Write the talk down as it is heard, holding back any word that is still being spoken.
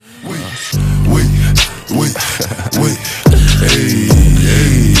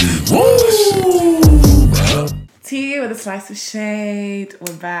Tea with a slice of shade.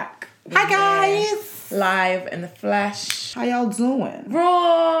 We're back. Hi guys. Live in the flesh. How y'all doing?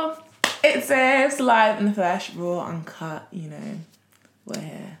 Raw. It says live in the flesh. Raw, uncut, you know. We're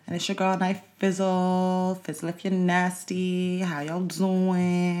here. And it's your girl, Knife Fizzle. Fizzle if you're nasty. How y'all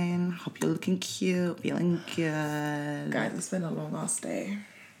doing? Hope you're looking cute, feeling good. Guys, it's been a long ass day.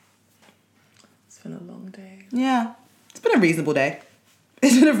 It's been a long day. Yeah. It's been a reasonable day.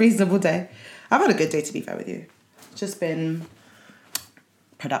 It's been a reasonable day. I've had a good day, to be fair with you. It's just been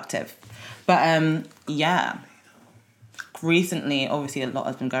productive. But yeah. Recently, obviously a lot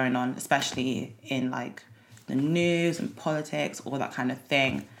has been going on, especially in like the news and politics, all that kind of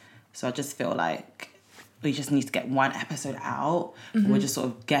thing. So I just feel like we just need to get one episode out. Mm-hmm. We're just sort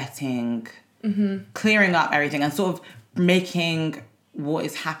of getting, clearing up everything and sort of making what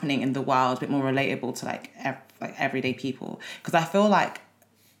is happening in the world a bit more relatable to like everyday people. Because I feel like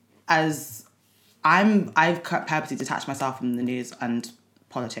I've purposely detached myself from the news and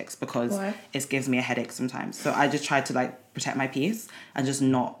politics because it gives me a headache sometimes. So I just try to like protect my peace and just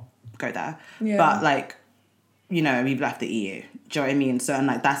not go there. Yeah. But like, you know, we've left the EU. Do you know what I mean? So, and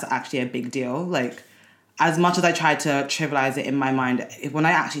like, that's actually a big deal. Like, as much as I try to trivialize it in my mind, when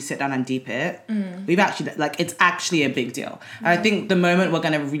I actually sit down and deep it, we've actually, like, it's actually a big deal. And I think the moment we're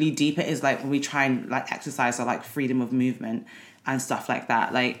going to really deep it is like when we try and like exercise our like freedom of movement and stuff like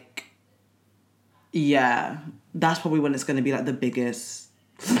that. Like, yeah, that's probably when it's going to be like the biggest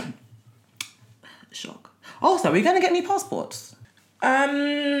shock. Also, are we going to get new passports? I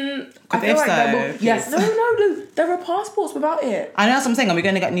feel like yes. No, there are passports without it. I know, that's what I'm saying. Are we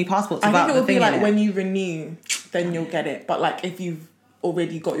going to get new passports without it? I think it will be like when you renew, then you'll get it. But like if you've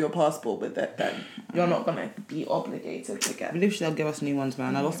already got your passport with it, then you're not going to be obligated to get. Literally, they'll give us new ones,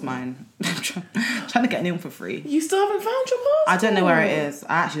 man. I lost mine. I'm trying to get a new one for free. You still haven't found your passport? I don't know where it is.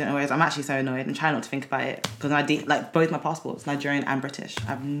 I actually don't know where it is. I'm actually so annoyed. I'm trying not to think about it because like both my passports, Nigerian and British. I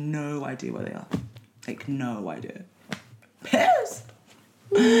have no idea where they are. Like no idea. Pissed.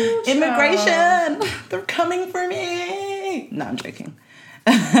 Immigration, they're coming for me. No, I'm joking.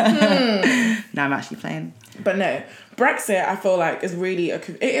 No, I'm actually playing. But no, Brexit, I feel like is really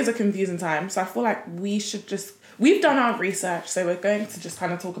it is a confusing time. So I feel like we've done our research, so we're going to just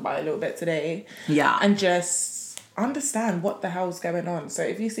kind of talk about it a little bit today. Yeah, and just understand what the hell's going on. So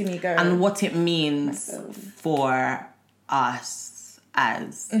if you see me go and what it means for us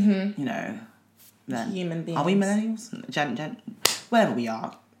as you know, then human beings. Are we millennials? Gen whatever we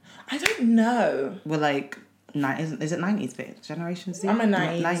are. I don't know. We're like, is it 90s baby? Generation Z? I'm a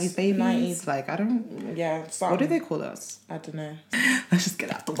 90s. 90s baby? 90s. Like, I don't... Yeah. What do they call us? I don't know. Let's just get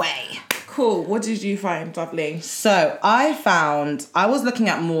out the way. Cool. What did you find, lovely? So, I was looking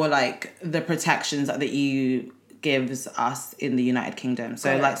at more like the protections that the EU gives us in the United Kingdom.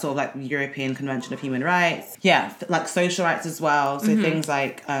 So like sort of like European Convention of Human Rights. Yeah, like social rights as well. So things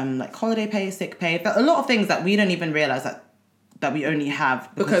like holiday pay, sick pay. A lot of things that we don't even realise that we only have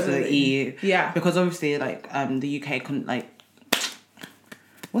because of the EU. Yeah. Because obviously, like, the UK couldn't, like...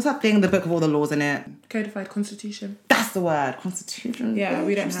 What's that thing, the book of all the laws in it? Codified Constitution. That's the word. Constitution. Yeah,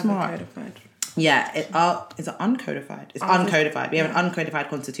 we don't have it codified. Yeah, is it uncodified? It's uncodified. We have an uncodified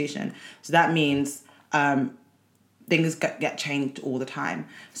constitution. So that means things get changed all the time.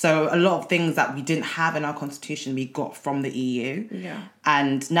 So a lot of things that we didn't have in our constitution, we got from the EU. Yeah.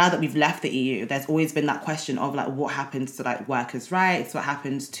 And now that we've left the EU, there's always been that question of like, what happens to like workers' rights? What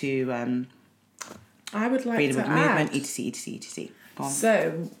happens to I would like freedom to of add, movement, etc., etc., etc.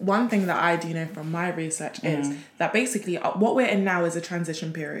 So one thing that I do know from my research is that basically what we're in now is a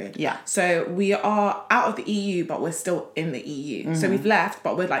transition period. Yeah. So we are out of the EU, but we're still in the EU. So we've left,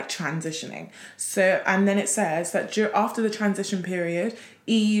 but we're like transitioning. So, and then it says that after the transition period,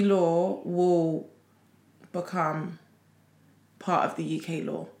 EU law will become part of the UK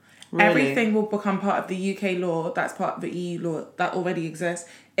law. Really? Everything will become part of the UK law. That's part of the EU law that already exists,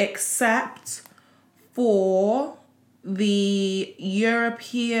 except for the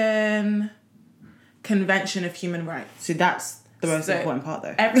European Convention of Human Rights. So that's the most important part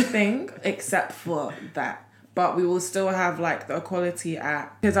though. Everything except for that. But we will still have like the Equality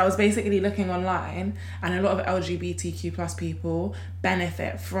Act. Because I was basically looking online and a lot of LGBTQ plus people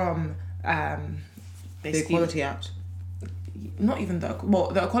benefit from the Equality Act. Not even the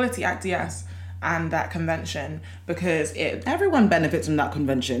Equality Act, yes. And that convention, because everyone benefits from that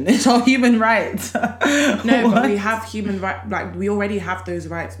convention. It's all human rights. No, but we have human rights. Like we already have those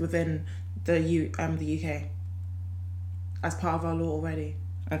rights within the UK as part of our law already.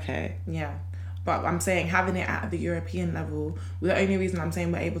 Okay. Yeah. But I'm saying having it at the European level, the only reason I'm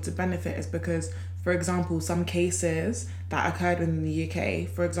saying we're able to benefit is because, for example, some cases that occurred in the UK,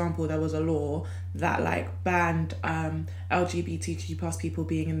 for example, there was a law that like banned LGBTQ plus people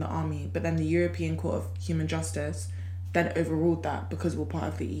being in the army, but then the European Court of Human Justice then overruled that because we're part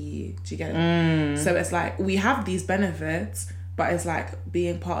of the EU. Do you get it? So it's like we have these benefits, but it's like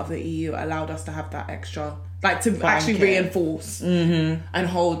being part of the EU allowed us to have that extra, like to actually reinforce and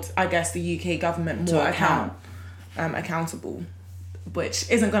hold, I guess, the UK government more accountable, which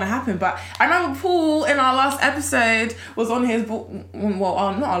isn't going to happen. But I remember Paul in our last episode was on his,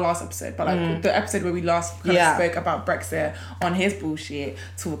 not our last episode, but like the episode where we last spoke about Brexit, on his bullshit,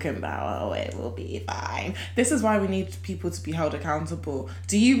 talking about, oh, it will be fine. This is why we need people to be held accountable.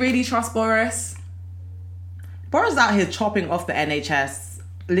 Do you really trust Boris? Boris is out here chopping off the NHS,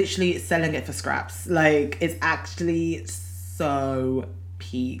 literally selling it for scraps. Like, it's actually so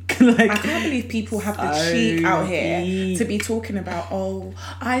peak. Like, I can't believe people have the cheek out here to be talking about, oh,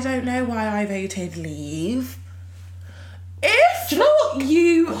 I don't know why I voted leave. If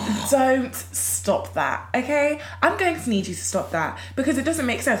you don't stop that, okay? I'm going to need you to stop that because it doesn't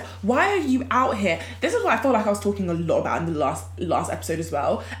make sense. Why are you out here? This is what I feel like I was talking a lot about in the last episode as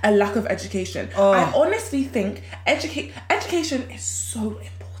well. A lack of education. I honestly think education is so important.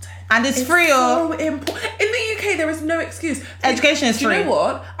 And it's free. So important. In the UK, there is no excuse. Education is free. Do you know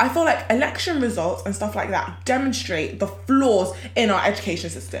what? I feel like election results and stuff like that demonstrate the flaws in our education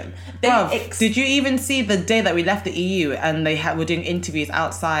system. Did you even see the day that we left the EU and were doing interviews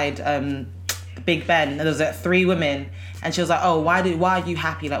outside Big Ben? And there was like 3 women, and she was like, "Oh, why are you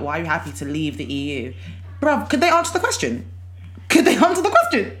happy? Like, why are you happy to leave the EU?" Bruv, could they answer the question? She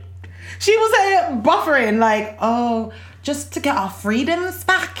was buffering like, "Oh, just to get our freedoms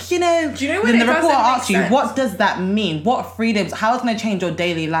back, you know." Do you know when the reporter asks you, what does that mean? What freedoms? How is it going to change your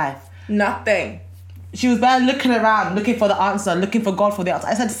daily life? Nothing. She was there looking around, looking for the answer, looking for God for the answer.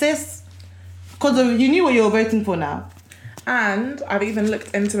 I said, sis, because you knew what you were voting for now. And I've even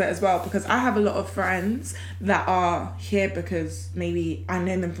looked into it as well because I have a lot of friends that are here because maybe I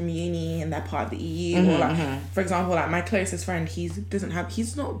know them from uni and they're part of the EU, or like, for example, like my closest friend, he doesn't have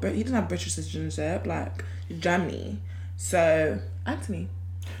British citizenship, like Germany. So Anthony.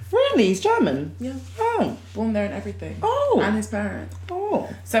 Really? He's German? Yeah. Oh. Born there and everything. Oh. And his parents. Oh.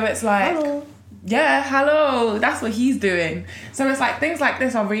 So it's like, hello. Yeah, hello. That's what he's doing. So it's like things like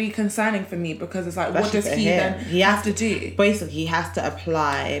this are really concerning for me because it's like, what does he then have to do? Basically, he has to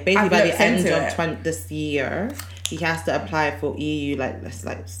apply. Basically, by the end of this year, he has to apply for EU the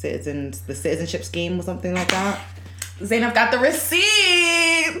citizenship scheme or something like that. Zainab got the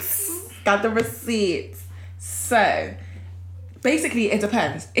receipts. So basically, it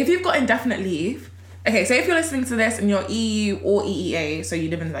depends. If you've got indefinite leave. Okay, so if you're listening to this and you're EU or EEA, so you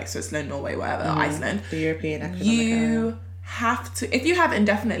live in like Switzerland, Norway, whatever, Iceland, the European Economic Area, have to, if you have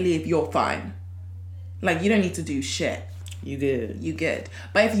indefinite leave, you're fine. Like, you don't need to do shit. You good.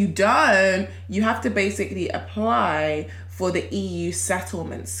 But if you don't, you have to basically apply for the EU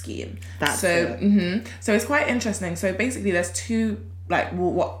settlement scheme. That's it. So it's quite interesting. So basically there's two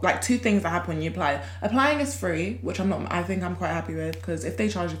things that happen when you apply. Applying is free, which I think I'm quite happy with, because if they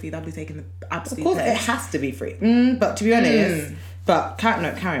charge a fee, they'll be taking the absolute piss. Of course, it has to be free. But to be honest, carry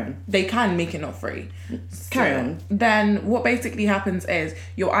on. They can make it not free. Carry on. Then what basically happens is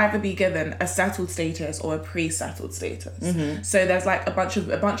you'll either be given a settled status or a pre-settled status. So there's like a bunch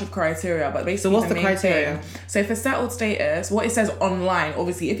of criteria, but basically, so what's the criteria? So for settled status, what it says online,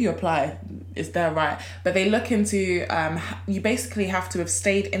 obviously if you apply, it's there, right? But they look into you basically have to have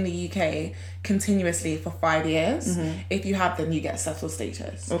stayed in the UK continuously for 5 years. If you have, then you get settled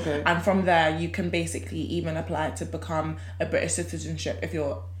status. Okay. And from there, you can basically even apply to become a British citizenship if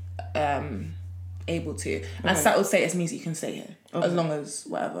you're able to. Okay. And settled status means you can stay here as long as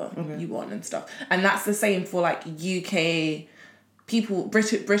whatever you want and stuff. And that's the same for like UK people,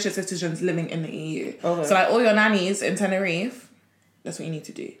 British citizens living in the EU. Okay. So like all your nannies in Tenerife, that's what you need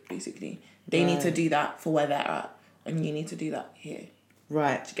to do basically. They need to do that for where they're at, and you need to do that here.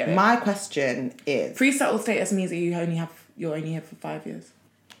 Right. My question is, pre-settled status means that you're only here for 5 years.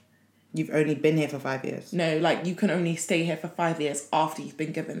 You've only been here for 5 years? No, like you can only stay here for 5 years after you've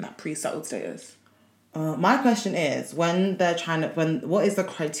been given that pre-settled status. My question is, what is the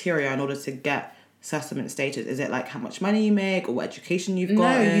criteria in order to get settlement status? Is it like how much money you make or what education you've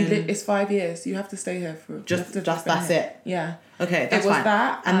got? No, it's 5 years. You have to stay here for just that's it. Yeah. Okay, that's fine.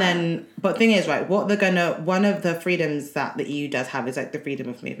 That, and then, but thing is, right? One of the freedoms that the EU does have is like the freedom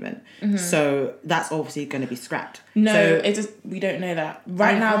of movement. So that's obviously going to be scrapped. No, we don't know that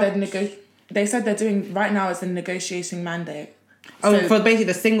right now. They said they're doing right now. It's a negotiating mandate. For basically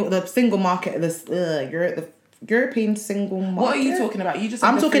the single market, the European single market. What are you talking about? You just.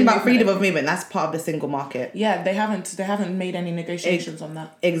 I'm talking about freedom of movement. That's part of the single market. Yeah, they haven't made any negotiations on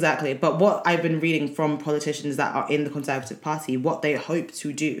that. Exactly, but what I've been reading from politicians that are in the Conservative Party, what they hope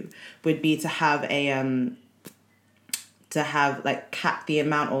to do would be to have cap the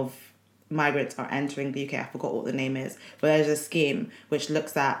amount of migrants are entering the UK. I forgot what the name is, but there's a scheme which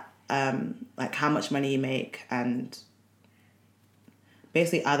looks at how much money you make and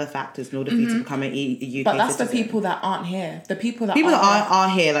basically other factors in order for you to become a UK But that's citizen. the people that aren't here. The people that are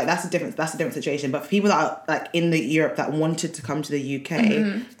here, like that's a different situation. But for people that are like in the Europe that wanted to come to the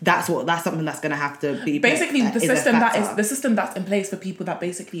UK, that's something that's gonna have to be basically the system that's in place for people that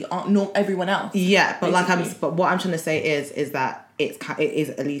basically aren't not everyone else. Yeah, but what I'm trying to say is that it is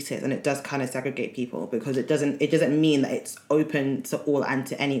elitist and it does kind of segregate people because it doesn't mean that it's open to all and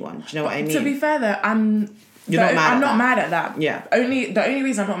to anyone. Do you know what I mean? To be fair though, I'm not mad at that. Yeah. The only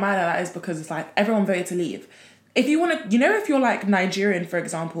reason I'm not mad at that is because it's like everyone voted to leave. If you want to, if you're like Nigerian, for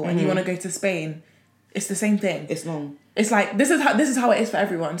example, and you want to go to Spain, it's the same thing. It's long. It's like this is how it is for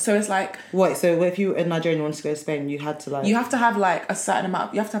everyone. So it's like. Wait, so if you a Nigerian wanted to go to Spain, you had to like. You have to have like a certain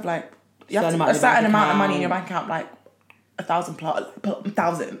amount. You have to have like. A certain amount of money in your bank account, like 1,000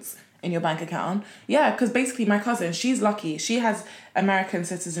 thousands in your bank account. Yeah, because basically my cousin, she's lucky. She has American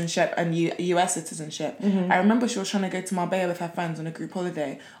citizenship and US citizenship. I remember she was trying to go to Marbella with her friends on a group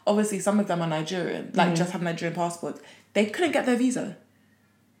holiday. Obviously, some of them are Nigerian, just have Nigerian passports. They couldn't get their visa.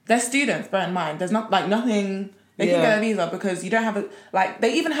 They're students, bear in mind. There's nothing... They can get a visa because you don't have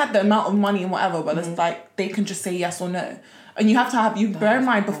they even had the amount of money and whatever, but it's like, they can just say yes or no. And you have to bear in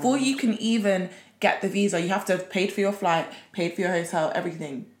mind, before you can even get the visa, you have to have paid for your flight, paid for your hotel,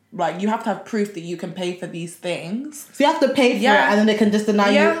 everything. Like, you have to have proof that you can pay for these things. So you have to pay for it and then they can just deny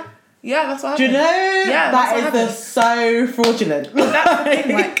you. Yeah, that's what happened. Do you know? Yeah, that is so fraudulent. That's the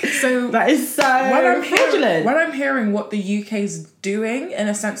thing, so... That is so fraudulent. When I'm hearing what the UK's doing, in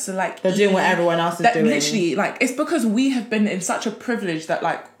a sense of like... They're doing what everyone else is doing. Literally, like, it's because we have been in such a privilege that,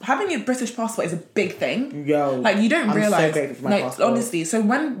 like, having a British passport is a big thing. Yo. Like, you don't realise... I'm so grateful for my passport. Honestly, so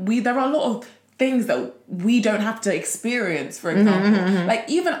there are a lot of things that we don't have to experience, for example. Like,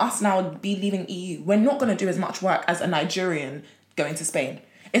 even us now be leaving EU, we're not going to do as much work as a Nigerian going to Spain.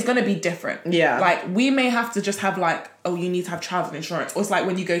 It's going to be different. Yeah. Like, we may have to just have, like, you need to have travel insurance. Or it's like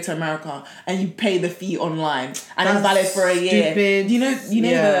when you go to America and you pay the fee online and it's valid for a year. Stupid. You know,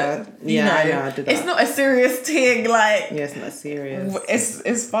 I did that. It's not a serious thing, like... Yeah, it's not serious.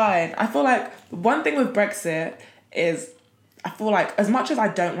 It's fine. I feel like one thing with Brexit is, I feel like, as much as I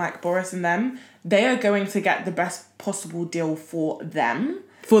don't like Boris and them, they are going to get the best possible deal for them.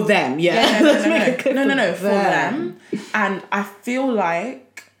 For them, yeah. No, for them. And I feel like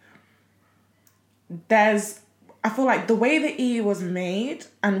the way the EU was made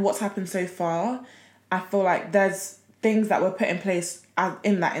and what's happened so far, I feel like there's things that were put in place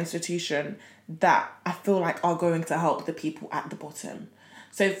in that institution that I feel like are going to help the people at the bottom.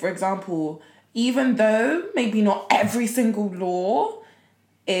 So, for example, even though maybe not every single law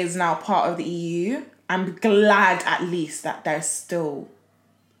is now part of the EU, I'm glad at least that there's still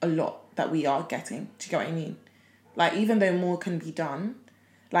a lot that we are getting. Do you get what I mean? Like, even though more can be done,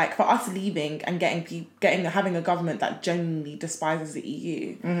 like, for us leaving and having a government that genuinely despises the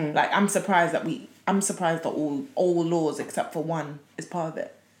EU, like, I'm surprised that all laws except for one is part of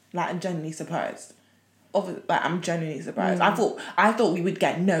it. Like, I'm genuinely surprised. I'm genuinely surprised. I thought we would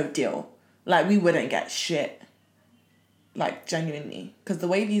get no deal. Like, we wouldn't get shit. Like, genuinely. Because the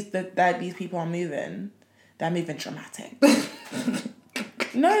way these people are moving, they're moving dramatic.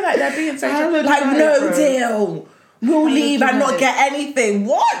 No, like, they're being so dramatic. Like, no deal. We'll leave and not get anything.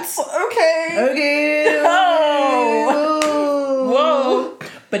 What? Okay. Whoa.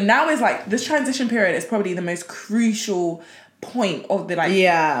 But now is like, this transition period is probably the most crucial point of the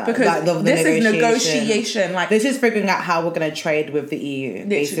because this is negotiation. Like, this is figuring out how we're gonna trade with the EU,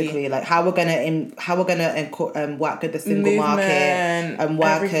 basically. Like, how we're gonna work with the single market and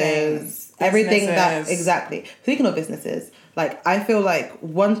workers, everything that exactly. Speaking of businesses, like, I feel like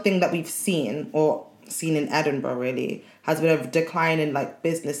one thing that we've seen in Edinburgh really has been a decline in like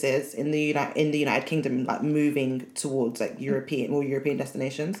businesses in the United Kingdom, like moving towards like European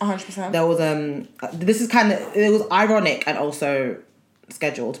destinations. 100%. There was it was ironic and also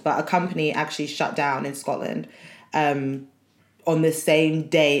scheduled, but a company actually shut down in Scotland on the same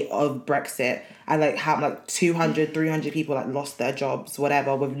day of Brexit, and like how like 200, 300 people like lost their jobs,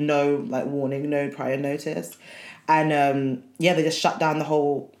 whatever, with no like warning, no prior notice, and they just shut down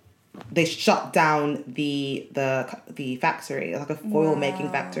They shut down the factory, like a foil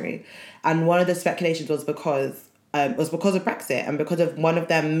making factory, and one of the speculations was because it was because of Brexit and because of one of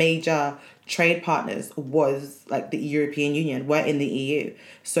their major trade partners was like the European Union. We're in the EU.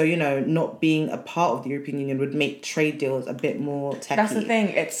 So, you know, not being a part of the European Union would make trade deals a bit more techy. That's the thing.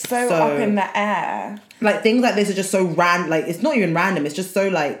 It's so up in the air. Like, things like this are just so random. Like, it's not even random. It's just so,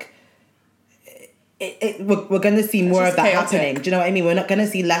 like... We're going to see more of that chaotic. Happening. Do you know what I mean? We're not going to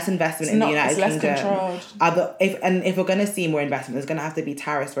see less investment in the United Kingdom. It's less controlled. If we're going to see more investment, there's going to have to be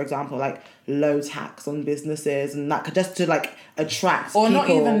tariffs, for example, like low tax on businesses and that, just to like attract or people. Not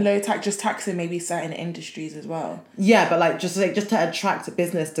even low tax, just taxing maybe certain industries as well. Yeah, but like just to attract a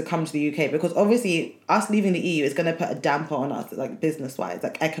business to come to the UK, because obviously us leaving the EU is going to put a damper on us, like business wise,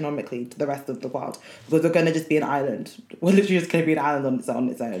 like economically, to the rest of the world, because we're going to just be an island. We're literally just going to be an island on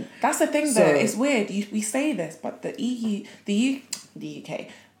its own. That's the thing, though. It's weird. We say this, but the UK.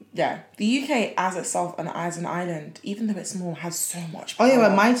 Yeah, the UK as itself and as an island, even though it's small, has so much power. Oh yeah,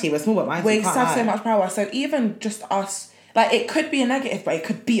 we're mighty. We're small but mighty. We have so much power. So even just us, like, it could be a negative, but it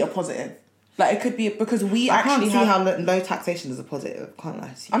could be a positive. Like, it could be because we I can't see how low taxation is a positive. Can't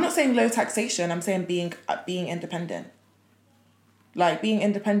lie to you. I'm not saying low taxation. I'm saying being independent. Like, being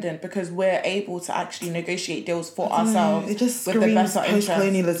independent, because we're able to actually negotiate deals for ourselves. It just screams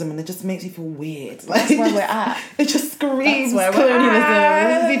post-colonialism and it just makes me feel weird. Like, that's where we're at. It just screams colonialism.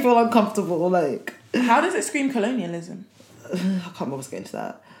 It makes me feel uncomfortable. Like, how does it scream colonialism? I can't bother to go into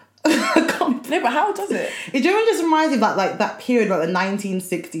that. No, but how does it? It just reminds me of that period, like the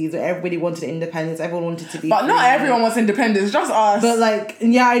 1960s, where everybody wanted independence, everyone wanted to be But free. not everyone wants independence, just us. But like,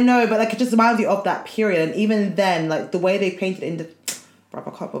 yeah, I know, but like, it just reminds me of that period, and even then, like, the way they painted Bruv,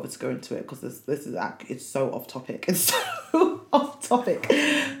 I can't bother to go into it because this is it's so off topic. It's so off topic,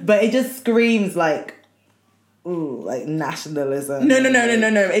 but it just screams like, ooh, like nationalism. No.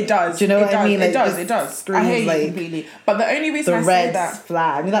 It does. Do you know what I mean? Like, it does. Screams, I hear you like, completely. But the only reason I say that, the red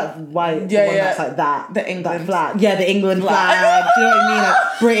flag, I mean that white, the one that's like that, the England that flag, yeah, the England flag. Do you know what I mean?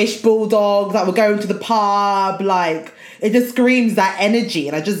 Like British bulldogs that were going to the pub, like it just screams that energy,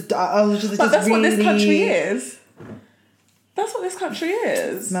 and I was just. But that's really... what this country is. That's what this country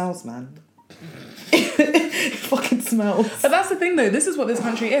is. It smells, man. It fucking smells. But that's the thing, though. This is what this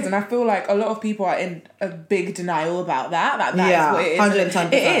country is, and I feel like a lot of people are in a big denial about that. That is what it is.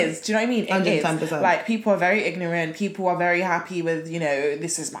 110%. It is. Do you know what I mean? It 110%. is. Like, people are very ignorant. People are very happy with, you know,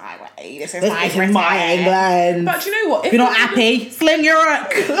 this is my way. This is my England. But you know what? If you're not happy, sling your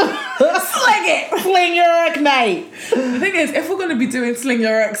hook. Sling it. Sling your hook, mate. The thing is, if we're going to be doing sling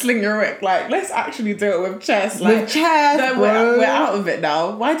your hook, like, let's actually do it with chess. Like, with chess, bro. We're out of it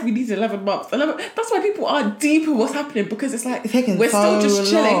now. Why do we need 11 months? That's why people aren't deep in what's happening, because it's like we're still just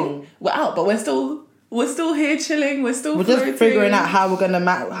chilling. We're out, but we're still here chilling. We're just figuring out how we're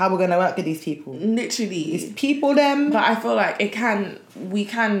gonna work with these people. Literally, these people, them. But I feel like we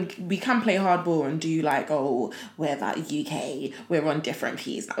can play hardball and do like, oh, we're that UK, we're on different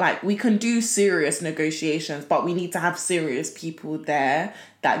keys. Like, we can do serious negotiations, but we need to have serious people there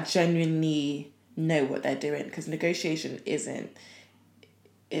that genuinely know what they're doing, because negotiation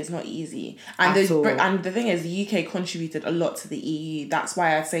it's not easy. And the thing is, the UK contributed a lot to the EU. That's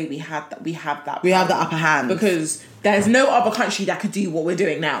why I say we have the upper hand, because there's no other country that could do what we're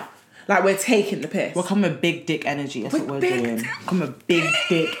doing now. Like, we're taking the piss. We're coming with big dick energy. That's what we're doing. Coming with big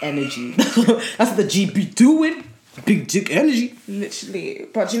dick energy. That's what the GB doing. Big dick energy. Literally.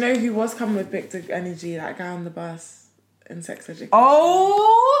 But do you know who was coming with big dick energy? That guy on the bus in sex education.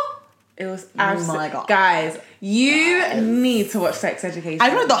 Oh! It was absolutely... Oh my God. Guys, you need to watch Sex Education. I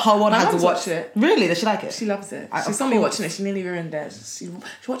know the whole world has to watch it. Really? Does she like it? She loves it. She saw me watching it. She nearly ruined it. She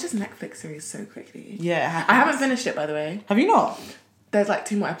watches Netflix series so quickly. Yeah. I haven't finished it, by the way. Have you not? There's like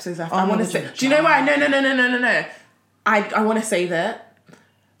 2 more episodes left. I want to say... Do you know why? No. I want to save it.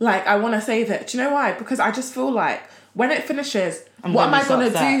 Like, I want to save it. Do you know why? Because I just feel like when it finishes... What am I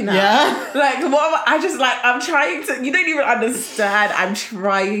going to do now? Yeah. Like, I'm trying to... You don't even understand. I'm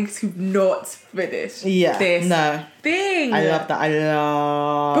trying to not finish this thing. I love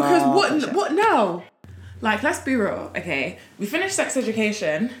that. Because what now? Like, let's be real, okay? We finished Sex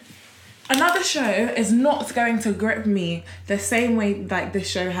Education. Another show is not going to grip me the same way, like, this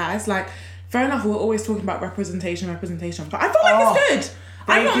show has. Like, fair enough, we're always talking about representation, but I feel like it's good.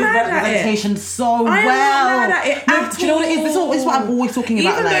 I'm not mad at it. Representation so well. I'm not mad at it at all. Do you know what it is? This is what I'm always talking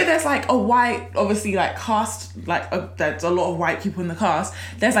about. Even though there's like a white, obviously like cast, like there's a lot of white people in the cast.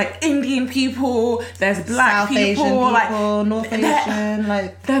 There's like Indian people. There's black South people, Asian like North Asian.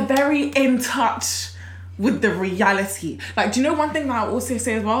 Like, they're very in touch with the reality. Like, do you know one thing that I also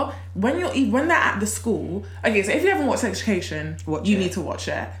say as well? when they're at the school, okay, so if you haven't watched Sex Education, you need to watch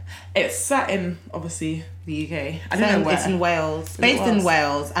it. It's set in, obviously, the UK. I don't know where. It's in Wales. Based in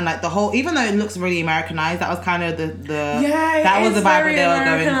Wales. And like the whole, even though it looks really Americanized, that was kind of that was the vibe that they were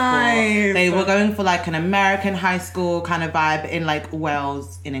going for. They were going for like an American high school kind of vibe in like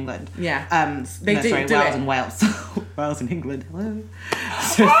Wales in England. Yeah. Wales in Wales. Wales in England. Hello.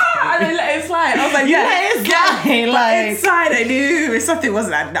 And they let it slide. I was like, inside I knew something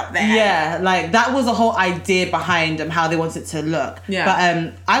wasn't adding up there. Yeah, like that was a whole idea behind how they wanted it to look. Yeah.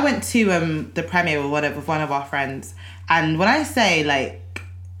 But I went to the premiere with one of our friends, and when I say like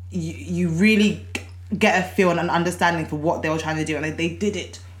you really get a feel and an understanding for what they were trying to do, and they did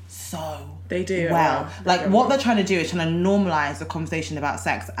it so they do well. Like what they're trying to do is trying to normalize the conversation about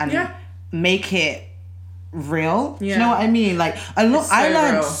sex and make it real. Do you know what I mean? Like I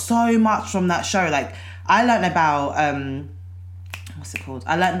learned so much from that show. Like I learned about what's it called?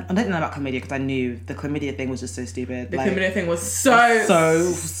 I didn't know about chlamydia because I knew the chlamydia thing was just so stupid. The chlamydia thing was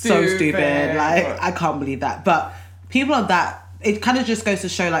so stupid. Like I can't believe that. But people of that, it kind of just goes to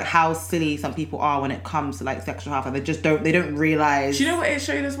show like how silly some people are when it comes to like sexual health, and they don't realize. Do you know what it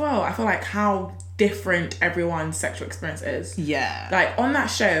showed as well? I feel like how different everyone's sexual experience is. Yeah. Like on that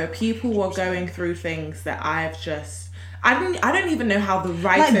show, people were going through things that I don't even know how the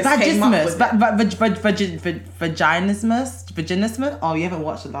writers came up with vaginismus. Oh, you haven't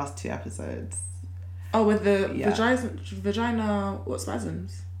watched the last 2 episodes. Oh, with the vagina what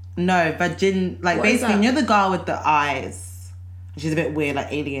spasms? No, basically, you know the girl with the eyes. She's a bit weird,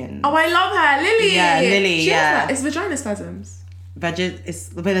 like alien. Oh, I love her, Lily. Yeah, Lily. It's vagina spasms. But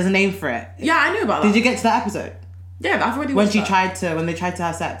there's a name for it. Yeah, I knew about that. Did you get to that episode? Yeah, I've already watched when they tried to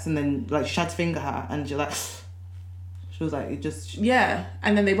have sex, and then like she tried to finger her, and she was like, it just... Yeah,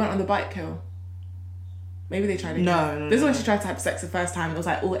 and then they went on the bike kill. Maybe they tried again. No. This is when she tried to have sex the first time. It was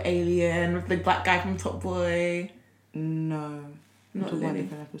like all alien with the black guy from Top Boy. No. Not one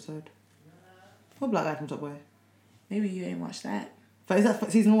different episode. What black guy from Top Boy? Maybe you ain't watched that. But is that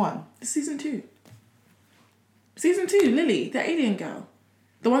season 1? It's season 2. Season 2, Lily, the alien girl.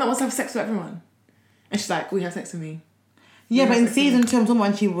 The one that wants to have sex with everyone. And she's like, we have sex with me. Yeah, but in season 2, I'm talking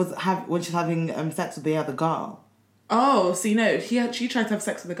about when she's having sex with the other girl. Oh, see, no, she tried to have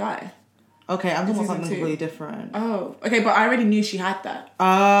sex with a guy. Okay, I'm talking about something really different. Oh, okay, but I already knew she had that.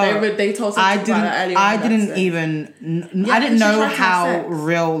 Oh, they told something about that earlier. I didn't know how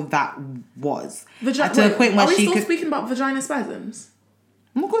real that was. To the point where are we still speaking about vagina spasms?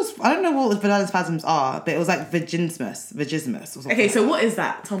 Of course, I don't know what vagina spasms are, but it was like vaginismus or something. Okay, so what is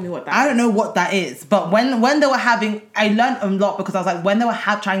that? Tell me what that is. I don't know what that is, but when they were having, I learned a lot because I was like, when they were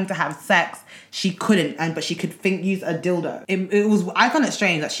trying to have sex, she couldn't, but she could use a dildo. It was, I found it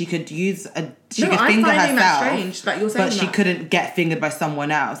strange that she could finger herself, that strange that you're saying but she couldn't get fingered by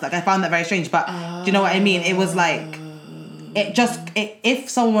someone else. Like I found that very strange, but do you know what I mean? It was like, if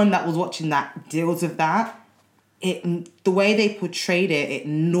someone that was watching that deals with that, the way they portrayed it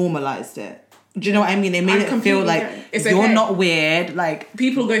normalized it. Do you know what I mean? They made it feel like you're not weird. Like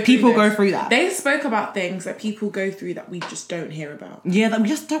people go through that. They spoke about things that people go through that we just don't hear about. Yeah, that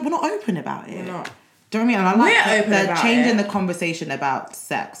we're not open about it. We're not. Do you know what I mean? And I like they're changing the conversation about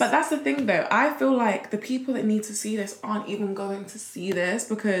sex. But that's the thing though. I feel like the people that need to see this aren't even going to see this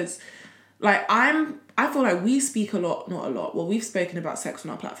because like I feel like we speak not a lot. Well, we've spoken about sex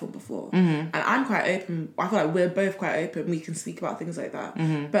on our platform before. Mm-hmm. And I'm quite open. I feel like we're both quite open. We can speak about things like that.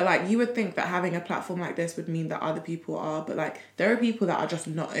 Mm-hmm. But like you would think that having a platform like this would mean that other people are. But like there are people that are just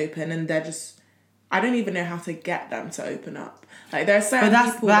not open and they're just... I don't even know how to get them to open up. Like there are certain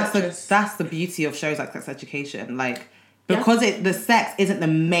people that's the beauty of shows like Sex Education. Like... Because the sex isn't the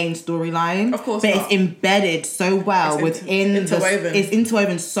main storyline, of course, but it's embedded so well it's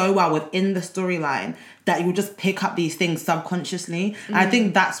interwoven so well within the storyline that you'll just pick up these things subconsciously. And I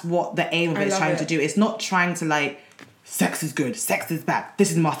think that's what the aim of it is trying to do. It's not trying to like, sex is good, sex is bad,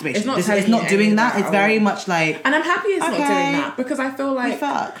 this is masturbation. It's not doing that. It's very much like... And I'm happy it's not doing that because I feel like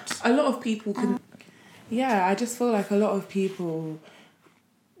a lot of people can... Yeah, I just feel like a lot of people...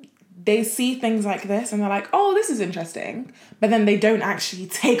 They see things like this and they're like, oh, this is interesting. But then they don't actually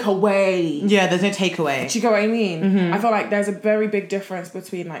take away. Yeah, there's no takeaway. Do you get what I mean? Mm-hmm. I feel like there's a very big difference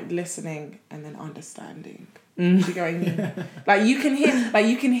between like listening and then understanding. Do you get what I mean?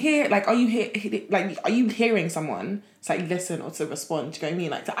 Are you hearing someone? It's like listen or to respond. Do you get what I mean?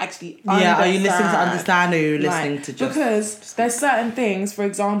 Like to actually understand. Yeah, are you listening to understand or are you listening to just... Because there's certain things, for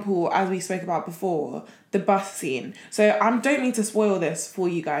example, as we spoke about before, the bus scene. So I don't mean to spoil this for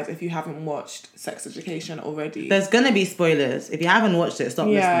you guys if you haven't watched Sex Education already. There's going to be spoilers. If you haven't watched it, stop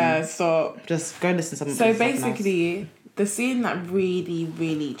listening. Yeah, stop. Just go listen to something. So basically, the scene that really,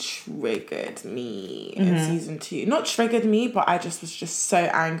 really triggered me in season 2, not triggered me, but I just was just so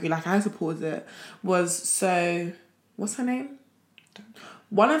angry, like I had to pause it, what's her name?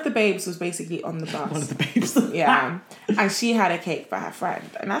 One of the babes was basically on the bus. One of the babes. Yeah. And she had a cake for her friend.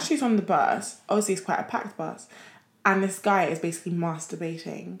 And as she's on the bus, obviously it's quite a packed bus, and this guy is basically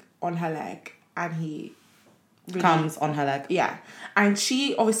masturbating on her leg, and he really comes on her leg. Yeah. And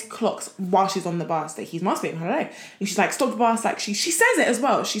she obviously clocks while she's on the bus that he's masturbating on her leg. And she's like, stop the bus. Like, she says it as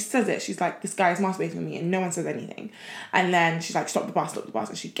well. She says it. She's like, this guy is masturbating on me, and no one says anything. And then she's like, stop the bus.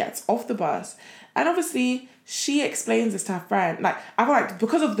 And she gets off the bus. And obviously, she explains this to her friend. Like, I feel like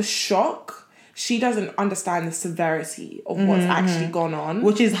because of the shock, she doesn't understand the severity of what's actually gone on.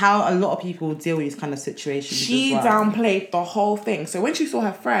 Which is how a lot of people deal with these kind of situations. She downplayed the whole thing. So when she saw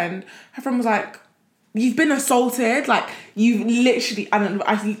her friend was like, you've been assaulted. Like, you've literally...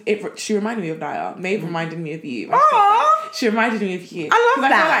 she reminded me of Naya. Maeve reminded me of you. She reminded me of you. I love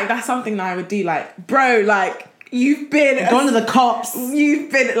that. I feel like that's something that I would do. Like, bro, like, you've been... Gone to the cops.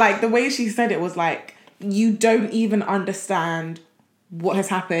 You've been... Like, the way she said it was like, you don't even understand what has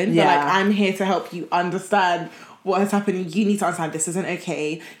happened. Yeah. But, like, I'm here to help you understand what has happened. You need to understand this isn't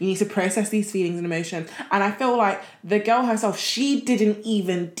okay. You need to process these feelings and emotions. And I feel like the girl herself, she didn't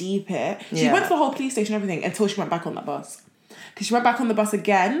even deep it. She went to the whole police station and everything until she went back on that bus. Because she went back on the bus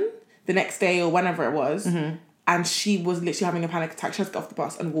again the next day or whenever it was. Mm-hmm. And she was literally having a panic attack. She had to get off the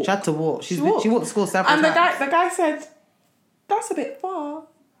bus and walk. She had to walk. She walked to school several times. And the guy said, that's a bit far.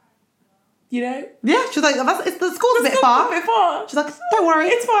 You know? Yeah, she's like, the school's a bit far. She's like, don't worry.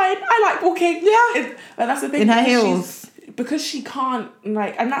 It's fine. I like walking. Yeah. But that's the thing. In her heels. Because she can't,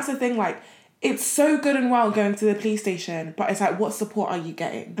 like, and that's the thing, like, it's so good and well going to the police station, but it's like, what support are you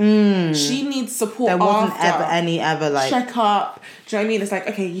getting? She needs support. There wasn't ever like check up. Do you know what I mean? It's like,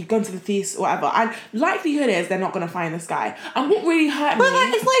 okay, you've gone to the police or whatever, and likelihood is they're not gonna find this guy. And what really hurt me, but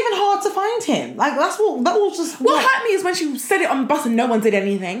like, it's not even hard to find him. Like, that was just what hurt me is when she said it on the bus and no one did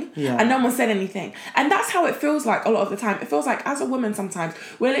anything. Yeah. And no one said anything, and that's how it feels like a lot of the time. It feels like as a woman sometimes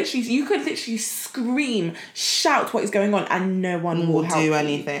you could literally scream, shout what is going on, and no one will help do you.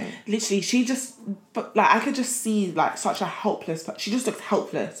 anything. Literally, but like I could just see like such a helpless. She just looked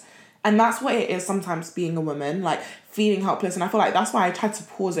helpless, and that's what it is sometimes being a woman, like feeling helpless. And I feel like that's why I tried to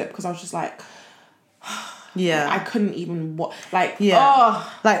pause it, because I was just like, yeah, like, I couldn't even like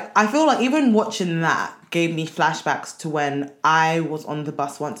like I feel like even watching that gave me flashbacks to when I was on the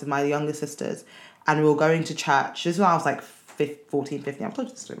bus once with my younger sisters, and we were going to church. This is when I was like 14, 15. I've told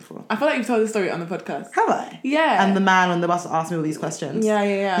you this story before. I feel like you've told this story on the podcast. Have I? Yeah. And the man on the bus asked me all these questions.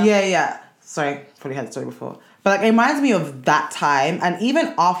 Yeah. Sorry, probably heard the story before. But like, it reminds me of that time. And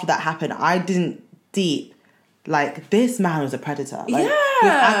even after that happened, I didn't deep, like, this man was a predator. Like, he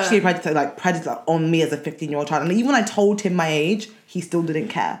was actually a predator on me as a 15-year-old child. And even when I told him my age, he still didn't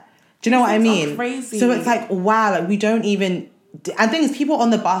care. Do you know what I mean? Crazy. So it's like, wow, like, we don't even... And the thing is, people on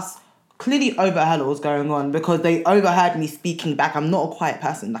the bus clearly overheard what was going on, because they overheard me speaking back. I'm not a quiet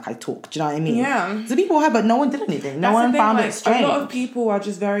person, like, I talk. Do you know what I mean? Yeah. So people heard, but no one did anything. No one found it strange. A lot of people are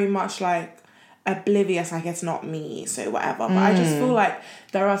just very much like oblivious, like, it's not me, so whatever. But I just feel like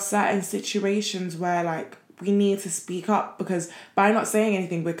there are certain situations where, like, we need to speak up, because by not saying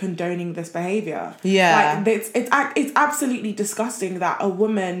anything, we're condoning this behaviour. Yeah. Like, it's absolutely disgusting that a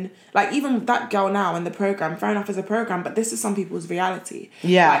woman, like, even that girl now in the programme, fair enough as a programme, but this is some people's reality.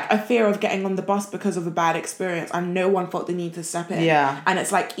 Yeah. Like, a fear of getting on the bus because of a bad experience, and no one felt the need to step in. Yeah. And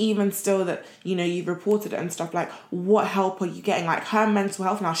it's like, even still that, you know, you've reported it and stuff, like, what help are you getting? Like, her mental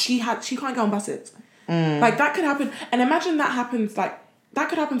health now, she can't get on buses. Like, that could happen. And imagine that happens, like, that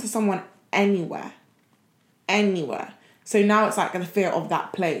could happen to someone anywhere. So now it's like the fear of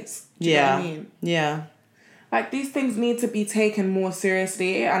that place. Do you know what I mean? Yeah. Like, these things need to be taken more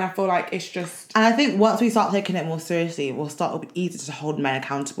seriously, and I feel like it's just... And I think once we start taking it more seriously, we'll start to be easier to hold men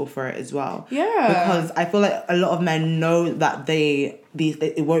accountable for it as well. Yeah. Because I feel like a lot of men know that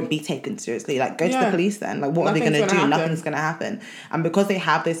it won't be taken seriously. Like, go to the police then. Like, what are they going to do? Nothing's going to happen. And because they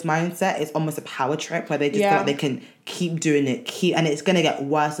have this mindset, it's almost a power trip where they just feel like they can keep doing it, and it's going to get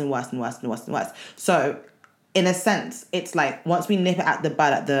worse and worse and worse and worse and worse. So... in a sense, it's like, once we nip it at the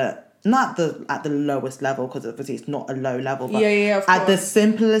bud, not at the lowest level, because obviously it's not a low level, but at the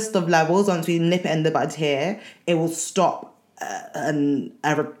simplest of levels, once we nip it in the bud here, it will stop a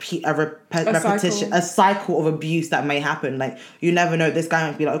cycle of abuse that may happen. Like, you never know, this guy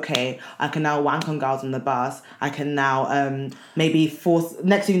might be like, okay, I can now wank on girls on the bus, I can now maybe force,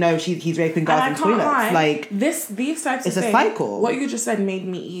 next thing you know, he's raping girls in toilets. Like, these types it's of a things, cycle. What you just said made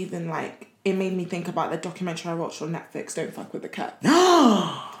me even like, it made me think about the documentary I watched on Netflix, Don't Fuck With the Cats.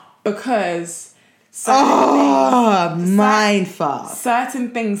 Because mindfuck.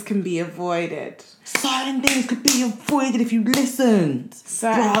 Certain things can be avoided. Certain things could be avoided if you listened.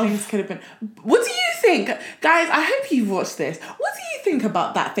 Certain things could have been. What do you think? Guys, I hope you've watched this. What do you think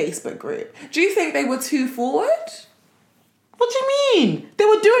about that Facebook group? Do you think they were too forward? What do you mean? They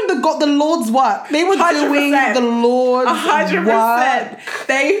were doing the Lord's work. They were 100%. doing the Lord's 100%. work.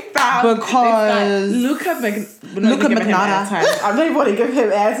 They found... Because... Luca McNada. I'm not even want to give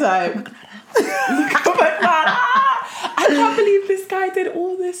him airtime. Luca McNada. I can't believe this guy did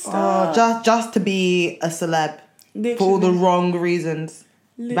all this stuff. Just to be a celeb. Literally. For all the wrong reasons.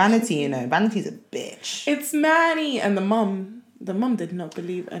 Literally. Vanity, you know. Vanity's a bitch. It's Manny and the mum. The mum did not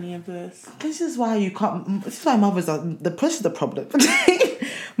believe any of this. This is why you can't... This is why mothers are... The push is the problem.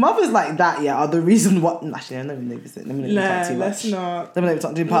 Mothers like that, are the reason what... Actually, I'm not even talk too much. Let's not.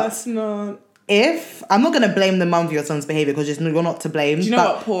 Let's not. If... I'm not going to blame the mum for your son's behaviour because you're not to blame. Do you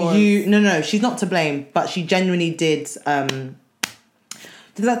know what? Pause. No, she's not to blame. But she genuinely did...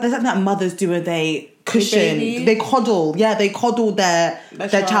 There's something that mothers do where they cushion, they coddle. Yeah, they coddle their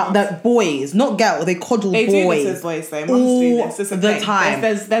child, their boys, not girls. They coddle boys. They do this as boys, though. Mums do this. It's the time.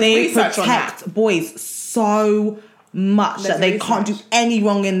 There's they research on that. protect boys so much that they can't do any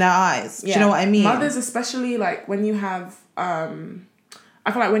wrong in their eyes. Yeah. Do you know what I mean? Mothers, especially like when you have... I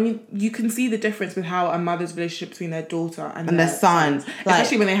feel like when you can see the difference with how a mother's relationship between their daughter and their son,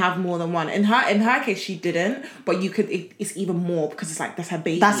 especially when they have more than one. In her case, she didn't, but you could. It's even more because it's like that's her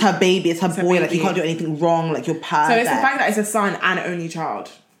baby. That's her baby. It's her boy. Like you can't do anything wrong. Like you're perfect. So it's the fact that it's a son and only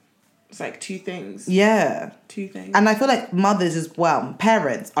child. It's like two things. Yeah. Two things. And I feel like mothers as well,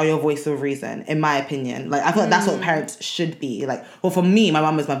 parents are your voice of reason, in my opinion. Like, I feel like that's what parents should be. Like, well, for me, my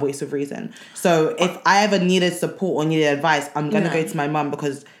mum is my voice of reason. So if I ever needed support or needed advice, I'm going to go to my mum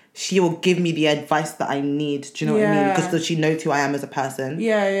because she will give me the advice that I need. Do you know what I mean? Because she knows who I am as a person.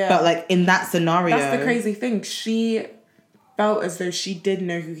 Yeah. But like, in that scenario... That's the crazy thing. She felt as though she did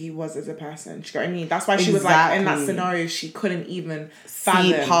know who he was as a person. Do you know what I mean? That's why she was like, in that scenario, she couldn't even fathom.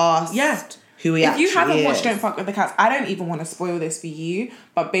 See past who he actually is. If you haven't watched Don't Fuck With The Cats, I don't even want to spoil this for you,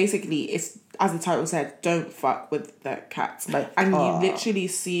 but basically, it's, as the title said, Don't Fuck With The Cats. Like, and you literally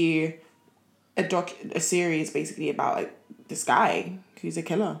see a series basically about like, this guy who's a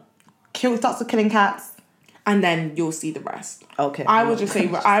killer. Starts with killing cats. And then you'll see the rest. Okay. I would just say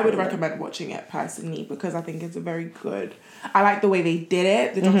I would recommend watching it personally because I think it's a very good... I like the way they did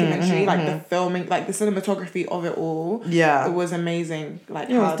it, the documentary, the filming, like the cinematography of it all. Yeah. It was amazing. Like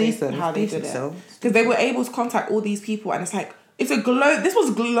how they did it. Because they were able to contact all these people and it's like, this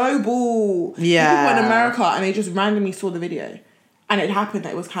was global. Yeah. People in America and they just randomly saw the video. And it happened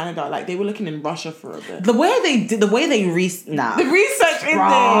that it was Canada. Like, they were looking in Russia for a bit. The research in this.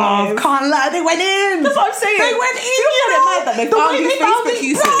 Can't lie, they went in. That's what I'm saying. They went in. They found these Facebook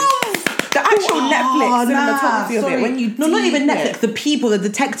users. The actual Netflix cinematography of it. When you not even Netflix. The people, the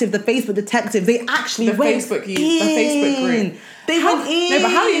detective, the Facebook detective, they actually went the Facebook group. They went in. No,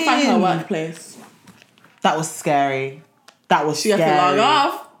 but how do you find her workplace? That was scary. She had to log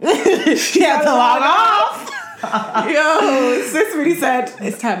off. She had to log off. Yo, sis really said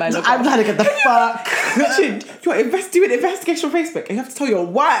it's time I look. I'm trying to get the fuck. You're doing an investigation on Facebook and you have to tell your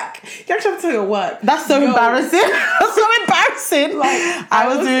work. You actually have to tell your work. That's so embarrassing. That's so embarrassing. Like I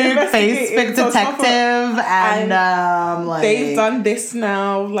was doing Facebook detective and like they've done this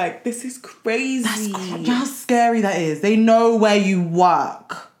now. Like this is crazy. That's how scary that is. They know where you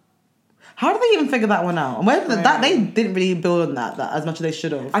work. How did they even figure that one out? That they didn't really build on that as much as they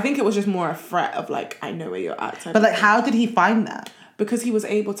should have. I think it was just more a threat of like, I know where you're at. But like, how did he find that? Because he was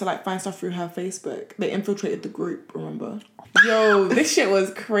able to like find stuff through her Facebook. They infiltrated the group, remember? Yo, this shit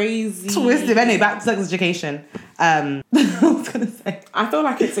was crazy. Twisted. Anyway, back to sex education. I was gonna say. I feel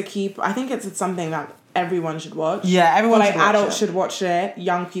like it's I think it's something that everyone should watch. Yeah, everyone. Like adults should watch it.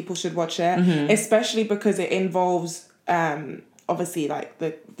 Young people should watch it, especially because it involves. Obviously, like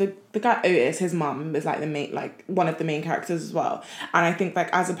the guy Otis, his mum is like the main, like one of the main characters as well. And I think like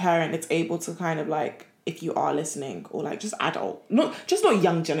as a parent, it's able to kind of like, if you are listening or like just adult, not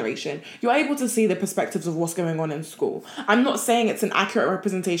young generation, you're able to see the perspectives of what's going on in school. I'm not saying it's an accurate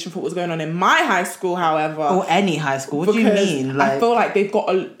representation for what was going on in my high school, however, or any high school. What do you mean? Like, I feel like they've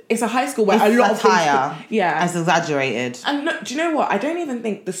got it's a high school where a lot of things, it's exaggerated. And look, do you know what? I don't even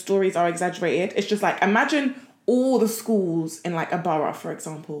think the stories are exaggerated. It's just like, imagine all the schools in like a borough, for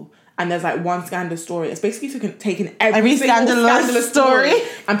example, and there's like one scandalous story. It's basically taken every scandalous story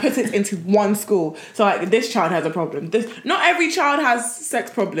and put it into one school. So like, this child has a problem. Not every child has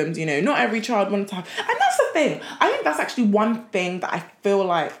sex problems, you know. Not every child wants to have. And that's the thing. I think that's actually one thing that I feel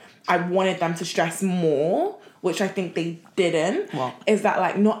like I wanted them to stress more which I think they didn't, is that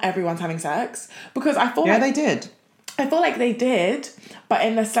like not everyone's having sex. Because I feel they did. I feel like they did, but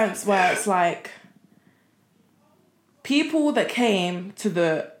in the sense where it's like people that came to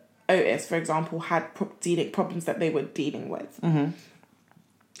the Otis, for example, had problems that they were dealing with. Mm-hmm.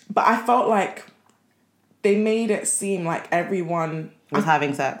 But I felt like they made it seem like everyone was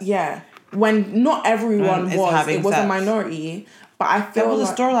having sex. Yeah. When not everyone was. It was a minority. But I feel there was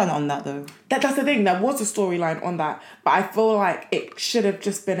a storyline on that though. That's the thing. There was a storyline on that. But I feel like it should have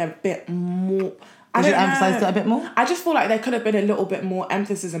just been a bit more... Did you emphasize it a bit more? I just feel like there could have been a little bit more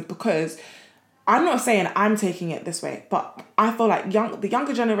emphasis because... I'm not saying I'm taking it this way, but I feel like the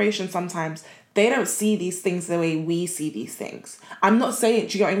younger generation sometimes, they don't see these things the way we see these things. I'm not saying,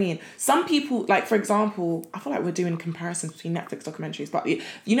 do you know what I mean? Some people, like, for example, I feel like we're doing comparisons between Netflix documentaries, but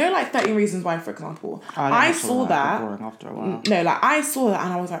you know, like 13 Reasons Why, for example, I saw that. After a while. No, like, I saw that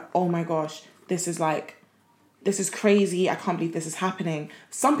and I was like, oh my gosh, this is crazy. I can't believe this is happening.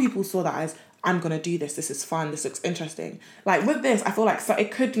 Some people saw that as, I'm going to do this. This is fun. This looks interesting. Like with this, I feel like so it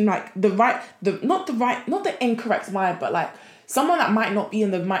could like not the incorrect mind, but like someone that might not be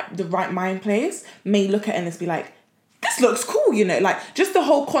in the right mind place may look at it and just be like, this looks cool, you know, like just the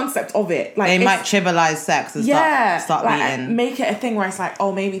whole concept of it. Like they might trivialize sex and start like, meeting. Make it a thing where it's like,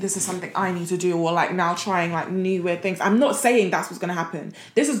 oh, maybe this is something I need to do, or like now trying like new weird things. I'm not saying that's what's going to happen.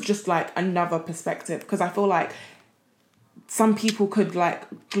 This is just like another perspective because I feel like some people could like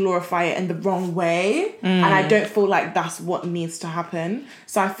glorify it in the wrong way, and I don't feel like that's what needs to happen.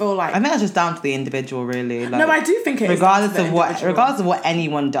 So I feel like I think that's just down to the individual, really. Like, no, I do think it regardless of what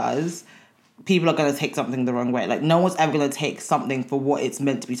anyone does, people are going to take something the wrong way. Like no one's ever going to take something for what it's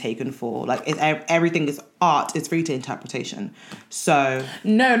meant to be taken for. Like everything is art. It's free to interpretation. So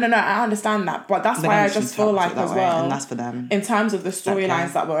no, I understand that, but that's why I just feel like as well, and that's for them. In terms of the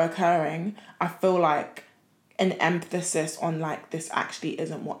storylines that were occurring, I feel like an emphasis on like this actually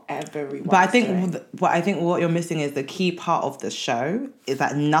isn't what everyone. But I think what you're missing is the key part of the show is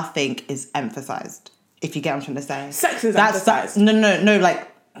that nothing is emphasized. If you get what I'm trying to say, sex is emphasized. No, like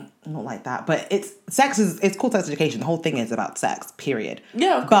not like that. But it's called sex education. The whole thing is about sex. Period.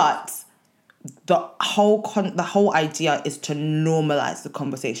 Yeah. But the whole idea is to normalize the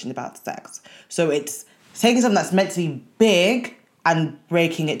conversation about sex. So it's taking something that's meant to be big and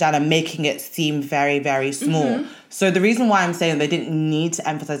breaking it down and making it seem very, very small. Mm-hmm. So the reason why I'm saying they didn't need to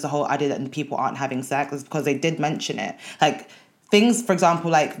emphasize the whole idea that people aren't having sex is because they did mention it. Like things, for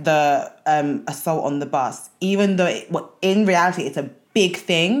example, like the assault on the bus, even though in reality it's a big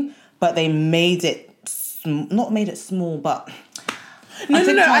thing, but they made it, not made it small, but... No,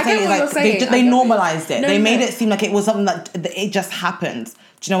 I get what you're saying. They normalized it. They made it seem like it was something that it just happened.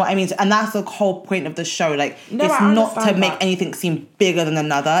 Do you know what I mean? And that's the whole point of the show. Like, it's not to make anything seem bigger than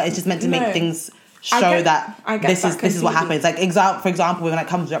another. It's just meant to make things show that this is what happens. Like, for example, when it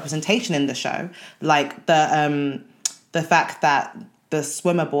comes to representation in the show, like the fact that the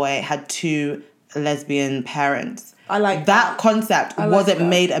swimmer boy had 2 lesbian parents. I like that concept wasn't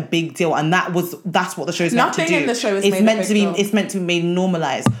made a big deal, and that's what the show's meant to do. Nothing in the show is it's meant to be made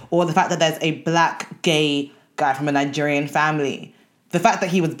normalized, or the fact that there's a black gay guy from a Nigerian family. The fact that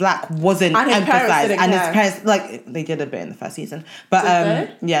he was black wasn't emphasized, and his parents, like, they did a bit in the first season, but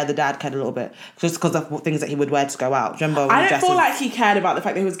yeah, the dad cared a little bit just because of things that he would wear to go out. Remember, I don't feel like he cared about the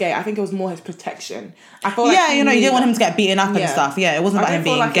fact that he was gay. I think it was more his protection. I feel like you didn't want him to get beaten up and stuff. Yeah, it wasn't about him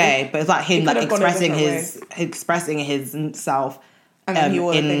being gay, but it's like him like expressing himself. And then he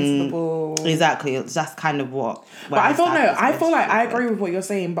wore invincible. Exactly, that's kind of what. But I feel like I agree with what you're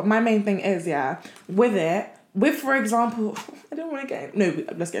saying. But my main thing is with, for example, I don't want to get... No,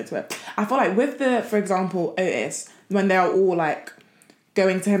 let's get into it. I feel like with for example, Otis, when they're all, like,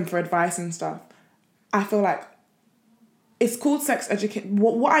 going to him for advice and stuff, I feel like it's called sex education.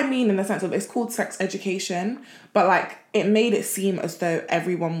 What I mean in the sense of it's called sex education, but, like, it made it seem as though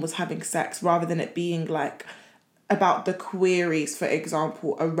everyone was having sex rather than it being, like, about the queries, for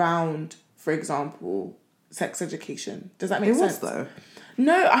example, around, for example, sex education. Does that make sense? It was, though.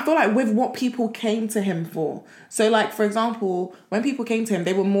 No, I feel like with what people came to him for. So, like, for example, when people came to him,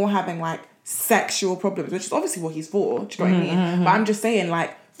 they were more having, like, sexual problems, which is obviously what he's for. Do you know what I mean? Mm-hmm. But I'm just saying,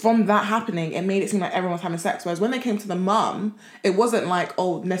 like, from that happening, it made it seem like everyone was having sex. Whereas when they came to the mum, it wasn't, like,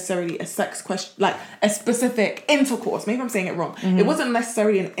 necessarily a sex question, like, a specific intercourse. Maybe I'm saying it wrong. Mm-hmm. It wasn't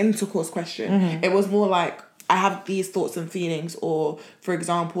necessarily an intercourse question. Mm-hmm. It was more like, I have these thoughts and feelings, or, for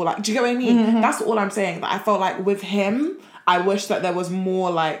example, like, do you get what I mean? Mm-hmm. That's all I'm saying. That I felt like with him... I wish that there was more,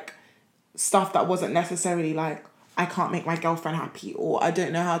 like, stuff that wasn't necessarily, like, I can't make my girlfriend happy, or I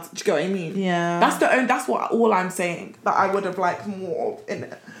don't know how to... Do you get what I mean? Yeah. That's all I'm saying, that I would have liked more in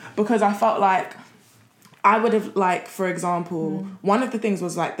it. Because I felt like I would have, like, for example, one of the things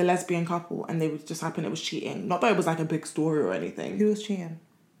was, like, the lesbian couple, and they would just happen, it was cheating. Not that it was, like, a big story or anything. Who was cheating?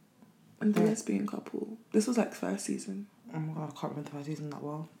 And the lesbian couple. This was, like, first season. Oh my God, I can't remember the first season that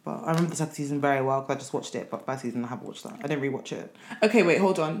well. But I remember the second season very well, because I just watched it, but first season I haven't watched that. I didn't rewatch it. Okay, wait,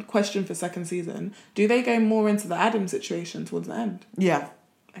 hold on. Question for second season. Do they go more into the Adam situation towards the end? Yeah.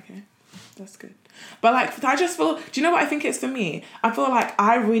 Okay, that's good. But, like, I just feel... Do you know what I think it's for me? I feel like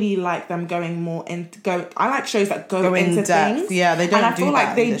I really like them going more into... I like shows that go into depth. Things. Yeah, they don't and I do feel that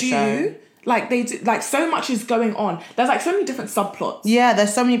like they in the do... show. Like, they do... Like, so much is going on. There's, like, so many different subplots. Yeah,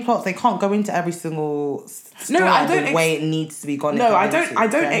 there's so many plots. They can't go into every single story the way it needs to be gone. No, I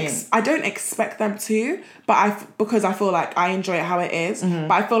don't expect them to, but because I feel like I enjoy it how it is. Mm-hmm.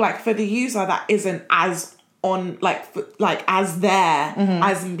 But I feel like for the user that isn't as on, like as there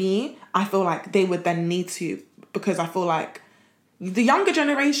as me, I feel like they would then need to, because I feel like the younger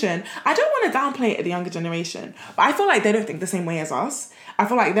generation, I don't want to downplay it, the younger generation, but I feel like they don't think the same way as us. I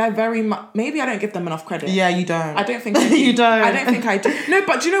feel like they're very much... Maybe I don't give them enough credit. Yeah, you don't. I don't think I do. You don't. I don't think I do. No,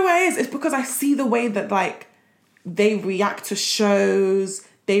 but do you know what it is? It's because I see the way that, like, they react to shows,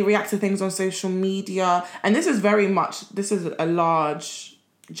 they react to things on social media, and this is a large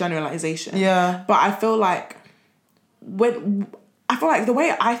generalization. Yeah. But I feel like the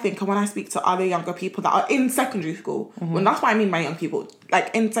way I think, and when I speak to other younger people that are in secondary school, when that's what I mean by young people,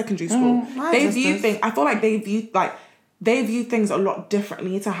 like in secondary school, they view things a lot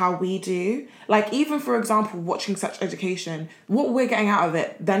differently to how we do. Like, even for example, watching Sex Education, what we're getting out of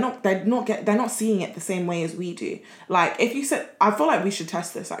it, they're not seeing it the same way as we do. Like, if you said, I feel like we should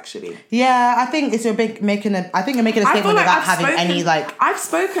test this actually. Yeah, I think you're making a statement without having any facts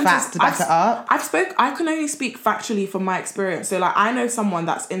to back it up. I can only speak factually from my experience. So, like, I know someone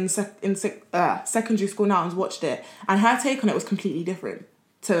that's in secondary school now and's watched it, and her take on it was completely different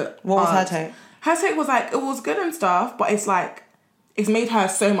to what was her take? Her take was like, it was good and stuff, but it's like, it's made her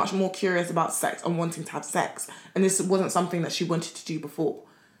so much more curious about sex and wanting to have sex. And this wasn't something that she wanted to do before.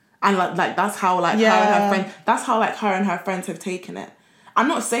 And like that's how like her and her friends have taken it. I'm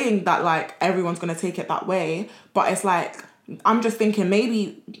not saying that like everyone's gonna take it that way, but it's like, I'm just thinking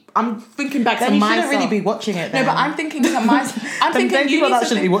I'm thinking back to myself. You shouldn't really be watching it then. No, but I'm thinking to myself. I'm thinking people that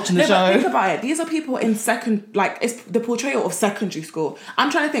shouldn't be watching the show. But think about it. These are people in it's the portrayal of secondary school.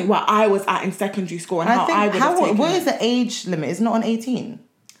 I'm trying to think what I was at in secondary school and how I would have taken what is the age limit? It's not on 18.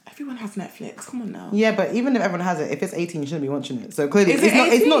 Everyone has Netflix. Come on now. Yeah, but even if everyone has it, if it's 18, you shouldn't be watching it. So clearly,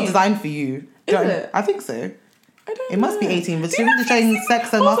 it's not designed for you. Is it? I think so. It must be 18, but shouldn't be showing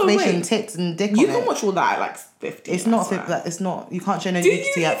sex and masturbation, tits and dick on it. You can watch all that at like 15. It's not. It's not. You can't show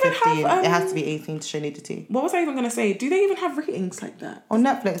nudity at 15. It has to be 18 to show nudity. What was I even going to say? Do they even have ratings like that? On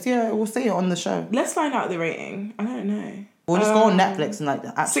Netflix, yeah, we'll see it on the show. Let's find out the rating. I don't know. We'll just go on Netflix and like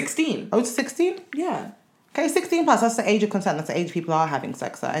that. 16. Oh, it's 16? Yeah. Okay, 16 plus. That's the age of consent. That's the age people are having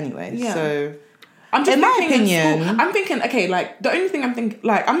sex at anyway. Yeah. So... I'm just in my opinion, I'm thinking, okay, like, the only thing I'm thinking,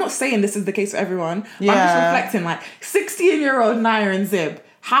 like, I'm not saying this is the case for everyone, but yeah. I'm just reflecting, like, 16-year-old Naya and Zib,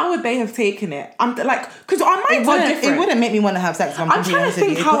 how would they have taken it? I'm like, because our minds are different. It wouldn't make me want to have sex. I'm trying to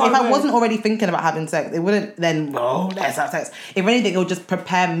think how if I wasn't already thinking about having sex, it wouldn't then, let's have sex. If anything, it would just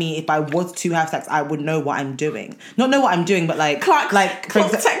prepare me. If I was to have sex, I would know what I'm doing. Not know what I'm doing, but like... Clock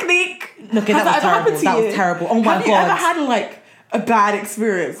technique. Look, that was terrible. That was terrible. Oh my God. Have you ever had, like, a bad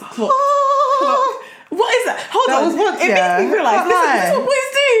experience? Clock. What is that? Hold on. It makes me realise this is what boys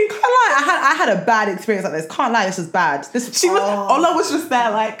do. Can't lie. I had a bad experience like this. Can't lie. This was bad. Ola was just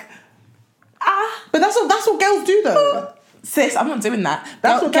there like, But that's what girls do though. Sis, I'm not doing that.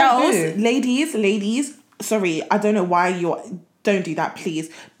 That's what girls do. Ladies. Sorry, I don't know why don't do that,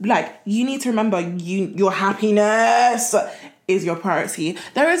 please. Like, you need to remember your happiness is your priority.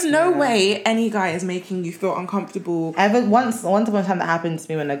 There is no way any guy is making you feel uncomfortable. Once upon a time that happened to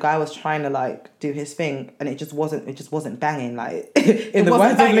me when a guy was trying to like do his thing and it just wasn't banging, like in the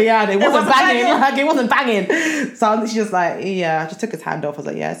words of Leanne, it wasn't banging. So she's just like, I just took his hand off. I was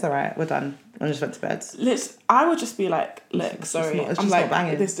like, yeah, it's alright, we're done. And I just went to bed. I would just be like, look, sorry. I'm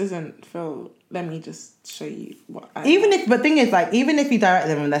like, this doesn't feel, let me just show you what even if you direct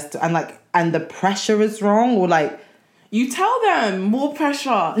them and the pressure is wrong, or like, you tell them more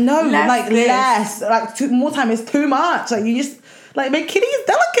pressure. No, less. Like more time is too much. Like you just like make kitty is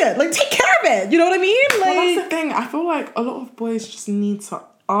delicate. Like take care of it. You know what I mean? Like, well, that's the thing. I feel like a lot of boys just need to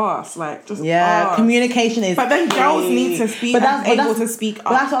ask. Like just ask. Communication is. But then girls need to speak. But able to speak up.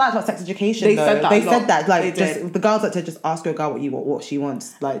 But that's what I like about sex education. They said that. Like just the girls that to just ask your girl what she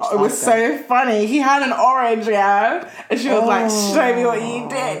wants. Like it was so funny. He had an orange, and she was like, "Show me what you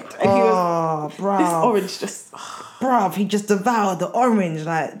did." And he was, this orange just. Bruv, he just devoured the orange.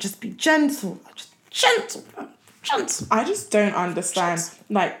 Like, just be gentle. Just I just don't understand.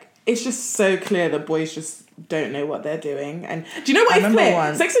 Like, it's just so clear that boys just don't know what they're doing. And do you know what is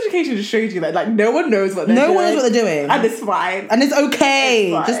clear? Sex education just shows you that, like, no one knows what they're doing. No one knows what they're doing. And it's fine. And it's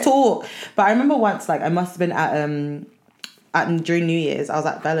okay. Just talk. But I remember once, like, I must have been at during New Year's, I was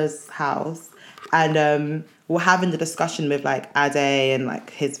at Bella's house, and we're having the discussion with, like, Ade and,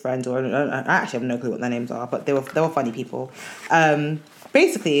 like, his friends, or I actually have no clue what their names are, but they were funny people.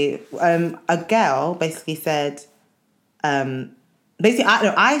 Basically, a girl basically said,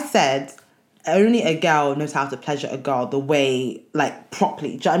 I said, only a girl knows how to pleasure a girl the way, like,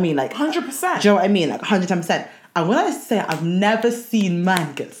 properly. Do you know what I mean? Like, 100%. Do you know what I mean? Like, 110%. And when I say I've never seen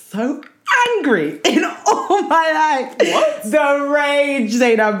man get so angry in all my life. What? The rage,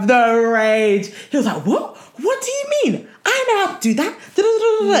 Zainab, the rage. He was like, what? What do you mean? I know how to do that.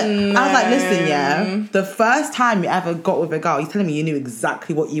 No. I was like, listen, yeah, the first time you ever got with a girl, you're telling me you knew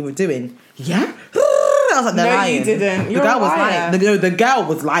exactly what you were doing. Yeah? I was like, they're lying. You didn't. The girl was lying. The girl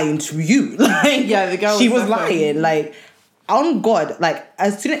was lying to you. Like, yeah, the girl. She was lying. Like, on God, like,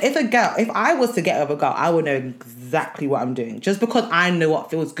 if I was to get with a girl, I would know exactly what I'm doing, just because I know what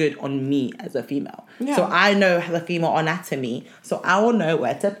feels good on me as a female. Yeah. So I know the female anatomy, so I will know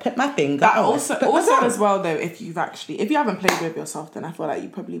where to put my finger. That also as well, though, if you haven't played with yourself, then I feel like you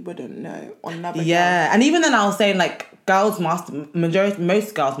probably wouldn't know on another girl. Yeah, and even then, I was saying, like, most girls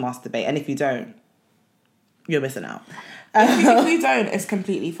masturbate, and if you don't, you're missing out. If you don't, it's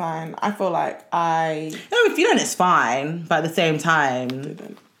completely fine. I feel like if you don't, it's fine. But at the same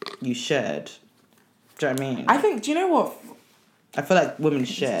time, you should. Do you know what I mean? I think, do you know what? I feel like women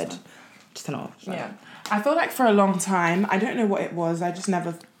should. Just turn off. Yeah. I feel like for a long time, I don't know what it was. I just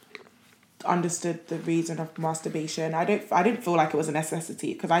never understood the reason of masturbation. I didn't feel like it was a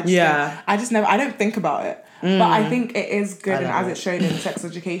necessity, because I don't think about it. But I think it is good, and as it's shown in sex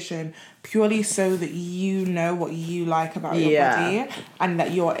education, purely so that you know what you like about your body, and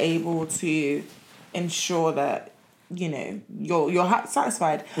that you're able to ensure that, you know, you're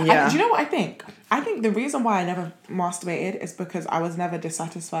satisfied. Yeah. Do you know what I think? I think the reason why I never masturbated is because I was never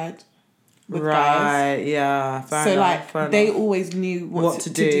dissatisfied with guys. Yeah. Fair enough. They always knew what to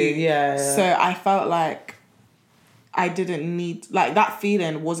do. Yeah. So I felt like I didn't need, like, that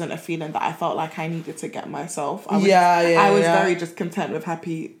feeling wasn't a feeling that I felt like I needed to get myself. I was very just content with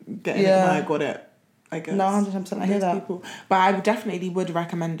happy getting it when I got it, I guess. No, 100%, I hear that. People. But I definitely would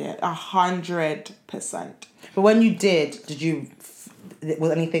recommend it, 100%. But when you did you,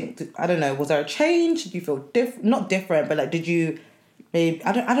 was anything, I don't know, was there a change? Did you feel not different, but, like, did you, maybe,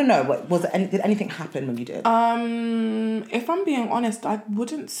 I don't know, what did anything happen when you did? If I'm being honest, I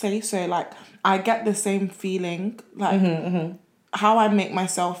wouldn't say so. Like, I get the same feeling, like, how I make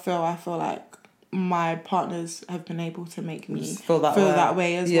myself feel. I feel like my partners have been able to make me feel that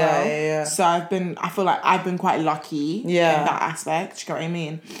way as well. Yeah. So I feel like I've been quite lucky in that aspect. You know what I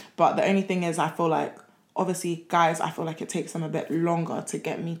mean? But the only thing is, I feel like, obviously, guys, I feel like it takes them a bit longer to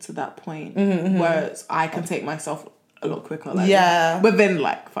get me to that point, whereas I can take myself a lot quicker, like, within,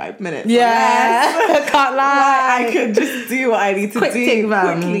 like, 5 minutes. Yeah, can't lie. Like, I could just do what I need to do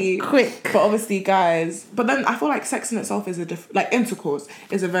quickly. Quick. But obviously, guys, but then I feel like sex in itself is a different, like, intercourse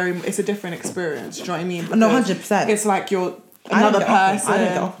is it's a different experience. Do you know what I mean? Because no, 100%. It's like you're another person. I don't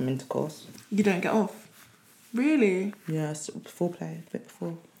get off from intercourse. You don't get off? Really? Yeah, it's foreplay, a bit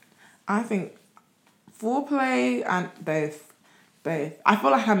before. I think foreplay and both. I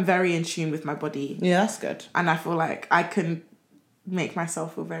feel like I'm very in tune with my body. Yeah, that's good. And I feel like I can make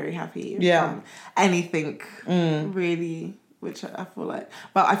myself feel very happy from anything, really, which I feel like.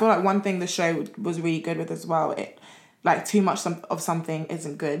 But I feel like one thing the show was really good with as well, like, too much of something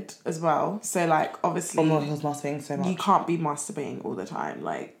isn't good as well. So, like, obviously, he was masturbating so much. You can't be masturbating all the time.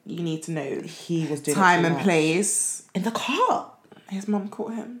 Like, you need to know he was doing time and place. In the car. His mum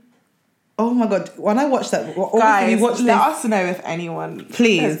caught him. Oh my God! When I watched that, guys, let us know if anyone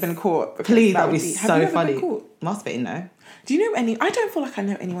has been caught. Please, that would be so have you funny. Been caught? Masturbating, no. Do you know any? I don't feel like I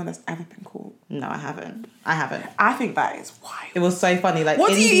know anyone that's ever been caught. No, I haven't. I think that is wild. It was so funny. Like,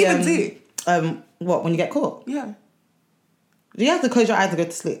 what do you even do? What, when you get caught? Yeah. Do you have to close your eyes and go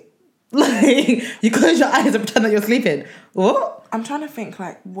to sleep? Like, you close your eyes and pretend that you're sleeping. What? I'm trying to think,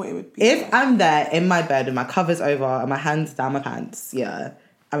 like, what it would be. If I'm there in my bed with my covers over and my hands down my pants,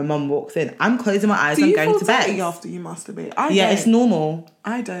 and my mum walks in, I'm closing my eyes and going to bed. Do you feel dirty after you masturbate? It's normal.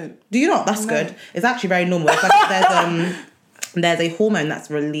 I don't. Do you not? That's good. It's actually very normal. It's like there's a hormone that's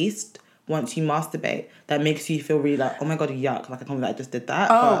released once you masturbate that makes you feel really like, oh my God, yuck, like I can't believe I just did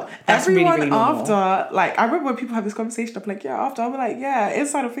that. Oh, but that's everyone really, really after, like, I remember when people have this conversation, I'm like, yeah, after, I'm like, yeah,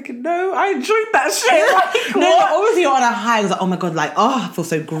 inside I'm thinking, no, I enjoyed that shit. Like, no, obviously you're on a high. I was like, oh my God, like, oh, I feel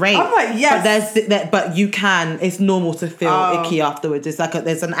so great. I'm like, yes. But you can, it's normal to feel icky afterwards. It's like,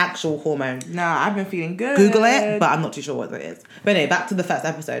 there's an actual hormone. Nah, I've been feeling good. Google it, but I'm not too sure what it is. But anyway, back to the first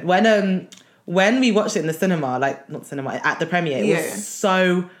episode. When we watched it in the cinema, like, not cinema, at the premiere, it was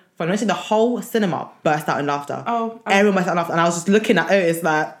so fun. Honestly, the whole cinema burst out in laughter. Everyone burst out in laughter. And I was just looking at Otis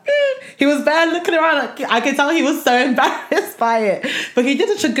like, he was there looking around. Like, I could tell he was so embarrassed by it. But he did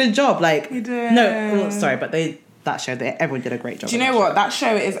such a good job. Like, he did. No, sorry, but everyone did a great job. Do you know what? That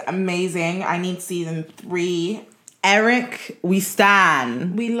show is amazing. I need season 3. Eric, we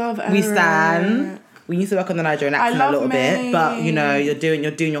stan. We love Eric. We stan. We need to work on the Nigerian accent a little bit, but you know, you're doing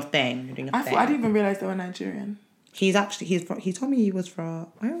your thing. You're doing your thing. I didn't even realize they were Nigerian. He told me he was from,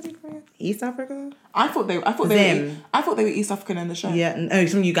 where was he from? East Africa? I thought they were East African in the show. Yeah, no,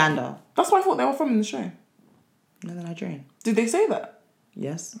 he's from Uganda. That's what I thought they were from in the show. No, they're Nigerian. Did they say that?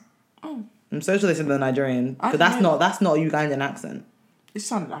 Yes. Oh. I'm so sure they said they're Nigerian, but that's not a Ugandan accent. It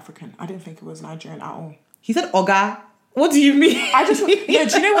sounded African. I didn't think it was Nigerian at all. He said Oga. What do you mean? Do you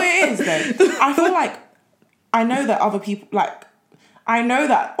know what it is though? I feel like I know that other people, like, I know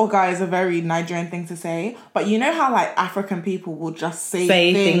that Oga is a very Nigerian thing to say, but you know how, like, African people will just say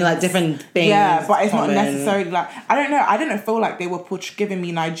things like different things. Yeah, but it's not necessarily, like, I don't know. I didn't feel like they were giving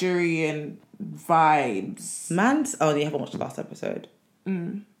me Nigerian vibes. You haven't watched the last episode.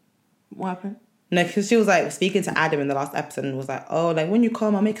 What happened? No, because she was like speaking to Adam in the last episode and was like, oh, like when you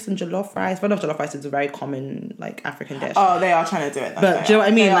come, I'll make some jollof rice. But jollof rice is a very common, like, African dish. Oh, they are trying to do it. But do you know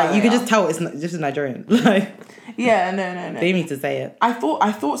what I mean? Like, you can just tell it's not, just Nigerian. Like, yeah, no. They need to say it. I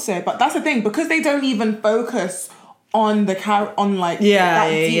thought so, but that's the thing, because they don't even focus on the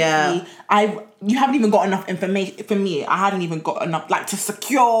you haven't even got enough information for me. I hadn't even got enough, like, to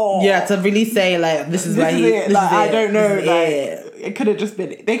secure. Yeah, to really say, like, this is where he. I don't know. It could have just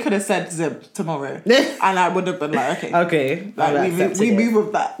been. They could have said Zim tomorrow, and I would have been like, okay, like we move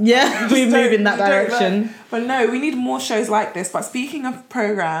with that. Yeah, we move in that direction. But no, we need more shows like this. But speaking of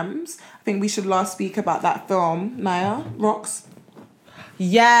programs, I think we should last speak about that film, Naya Rocks.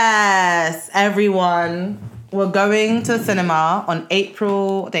 Yes, everyone. We're going to the cinema on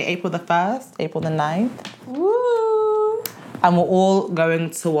April the 1st, April the 9th. Woo! And we're all going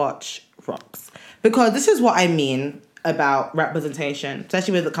to watch Rocks. Because this is what I mean about representation,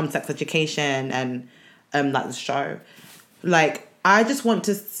 especially when it comes to sex education and like the show. Like, I just want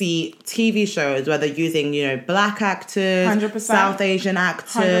to see TV shows where they're using, you know, black actors, 100%. South Asian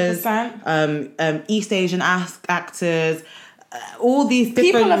actors, 100%. East Asian actors, all these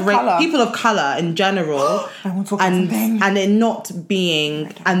different people of colour in general. I want to talk about something. And it not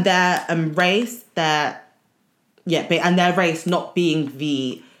being, and their race, and their race not being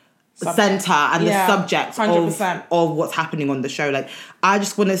the centre and the subject of what's happening on the show. Like, I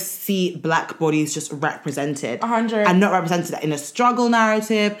just want to see black bodies just represented. 100. And not represented in a struggle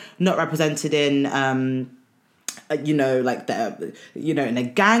narrative, not represented in in a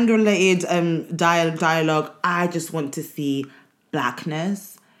gang-related dialogue. I just want to see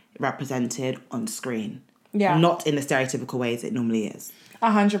blackness represented on screen. Yeah. Not in the stereotypical ways it normally is.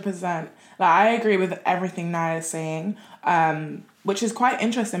 100%. Like, I agree with everything Naya's saying, which is quite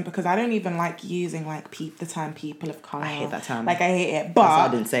interesting because I don't even like using, like, the term people of colour. I hate that term. Like, I hate it. But I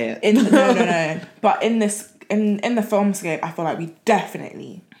didn't say it. No. But in the filmscape, I feel like we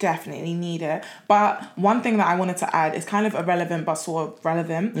definitely need it. But one thing that I wanted to add is kind of irrelevant but sort of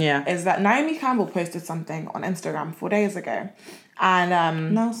relevant. Yeah. Is that Naomi Campbell posted something on Instagram 4 days ago.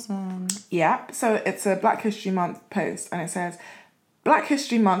 And Nelson. Yeah. So it's a Black History Month post, and it says, Black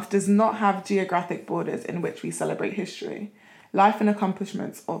History Month does not have geographic borders in which we celebrate history, life and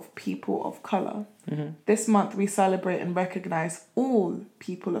accomplishments of people of colour. Mm-hmm. This month we celebrate and recognise all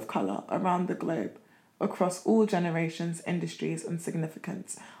people of colour around the globe, across all generations, industries and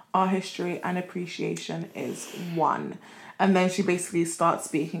significance. Our history and appreciation is one. And then she basically starts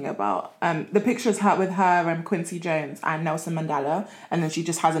speaking about the pictures with her, Quincy Jones and Nelson Mandela, and then she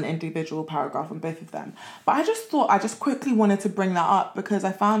just has an individual paragraph on both of them. But I just quickly wanted to bring that up because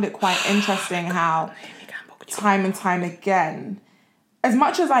I found it quite interesting how time and time again, as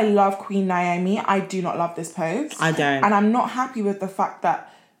much as I love Queen Naomi, I do not love this post. I don't. And I'm not happy with the fact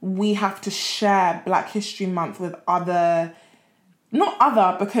that we have to share Black History Month with others. I'm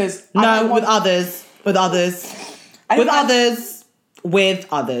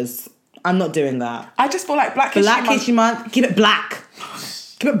not doing that. I just feel like Black History Month, keep it black.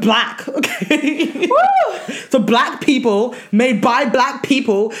 Keep it black, okay? So black people made by black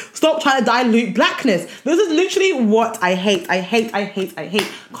people. Stop trying to dilute blackness. This is literally what I hate.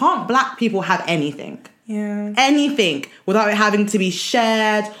 Can't black people have anything? Yeah. Anything without it having to be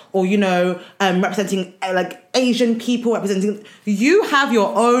shared or, representing like Asian people, representing. You have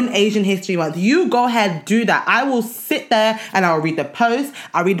your own Asian History Month. You go ahead, do that. I will sit there and I'll read the posts.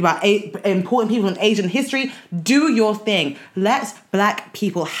 I'll read about important people in Asian history. Do your thing. Let black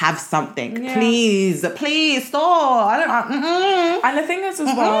people have something. Yeah. Please stop. And the thing is as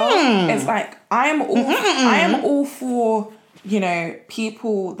well, it's like I am all for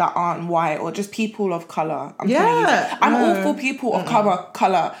people that aren't white or just people of colour. I'm all for people of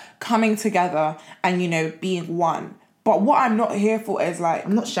colour coming together and, being one. But what I'm not here for is like...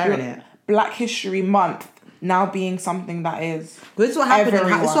 I'm not sharing it. Black History Month now being something that is... This is what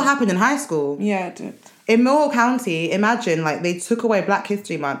happened in high school. Yeah, it did. In Millwall County, imagine they took away Black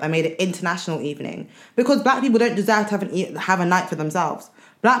History Month and made it International Evening. Because black people don't deserve to have a night for themselves.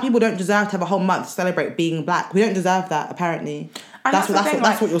 Black people don't deserve to have a whole month to celebrate being black. We don't deserve that, apparently. And that's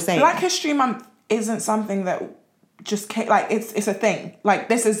what you're saying. Black History Month isn't something that just came, it's a thing. Like,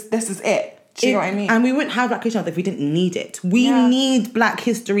 this is it. Do you know what I mean? And we wouldn't have Black History Month if we didn't need it. We need Black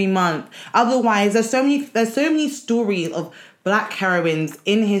History Month. Otherwise, there's so many stories of black heroines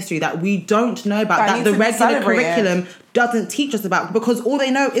in history that we don't know about, that the regular curriculum doesn't teach us about, because all they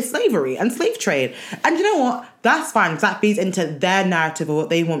know is slavery and slave trade. And you know what? That's fine, because that feeds into their narrative of what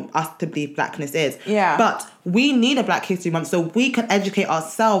they want us to believe blackness is. Yeah. But we need a Black History Month so we can educate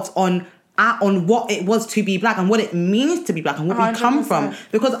ourselves on what it was to be black and what it means to be black and where 100%. We come from,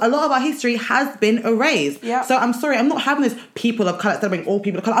 because a lot of our history has been erased. Yep. So I'm sorry, I'm not having this people of colour celebrating all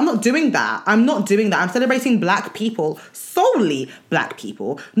people of colour. I'm not doing that. I'm celebrating black people, solely black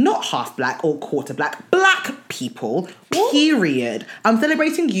people, not half black or quarter black people, period. I'm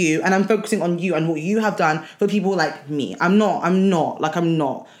celebrating you and I'm focusing on you and what you have done for people like me. I'm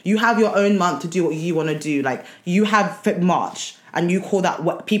not. You have your own month to do what you want to do. Like, you have March and you call that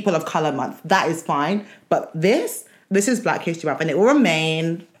what People of Colour Month. That is fine. But this is Black History Month, and it will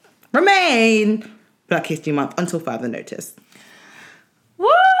remain Black History Month until further notice. Woo!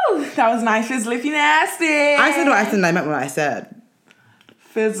 That was nice, Fizzle, nasty. I said what I said and I meant what I said.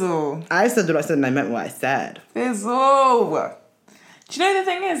 Fizzle. I said what I said and I meant what I said. Fizzle. Do you know the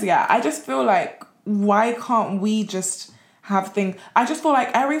thing is, I just feel like, why can't we just have things? I just feel like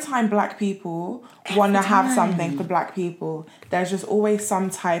every time black people want to have something for black people, there's just always some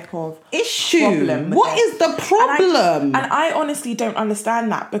type of issue. Problem. What is the problem? And I honestly don't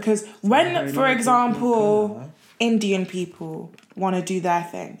understand that, because when, for example, Indian people want to do their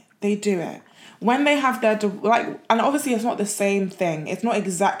thing, they do it. When they have their, and obviously it's not the same thing. It's not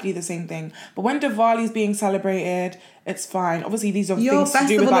exactly the same thing. But when Diwali's being celebrated, it's fine. Obviously these are things to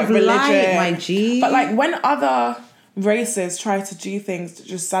do with religion. Light, my G. But when other races try to do things to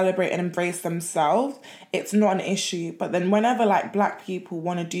just celebrate and embrace themselves, it's not an issue. But then whenever black people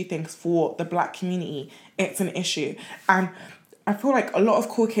want to do things for the black community, it's an issue. And I feel like a lot of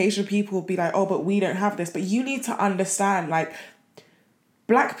Caucasian people will be like, oh, but we don't have this. But you need to understand,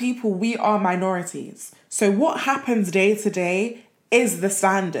 black people, we are minorities. So what happens day to day is the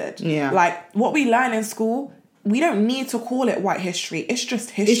standard. Yeah. What we learn in school, we don't need to call it white history. It's just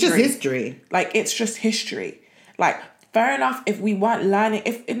history. It's just history. It's just history. Fair enough if we weren't learning,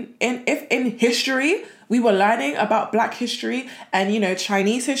 if in history we were learning about black history and,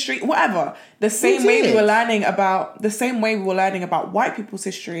 Chinese history, whatever, the same way we were learning about white people's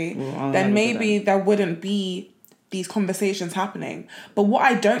history, then maybe there wouldn't be these conversations happening. But what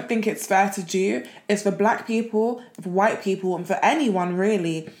I don't think it's fair to do is for black people, for white people, and for anyone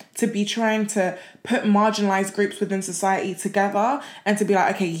really to be trying to put marginalized groups within society together and to be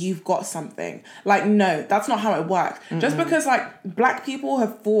like, okay, you've got something. No, that's not how it works. Mm-hmm. Just because black people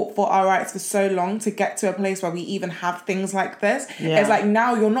have fought for our rights for so long to get to a place where we even have things like this, it's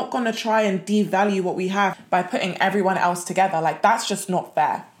now you're not going to try and devalue what we have by putting everyone else together. That's just not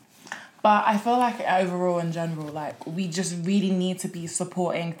fair. But I feel like overall, in general, we just really need to be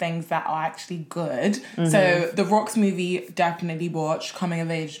supporting things that are actually good. Mm-hmm. So the Rocks movie, definitely watch. Coming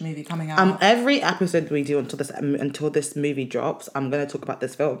of age movie coming out. Every episode we do until this movie drops, I'm going to talk about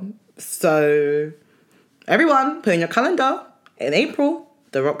this film. So everyone, put in your calendar, in April,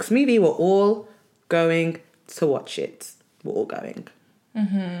 the Rocks movie, we're all going to watch it. We're all going.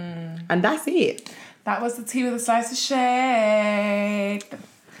 Mm-hmm. And that's it. That was the tea with a slice of shade.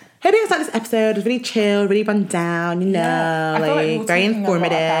 Hope you guys like this episode. It was really chill, really run down, very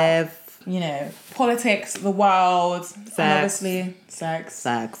informative. Politics, the world, and obviously sex.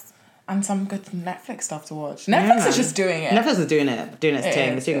 And some good Netflix stuff to watch. Netflix is just doing it. Netflix is doing its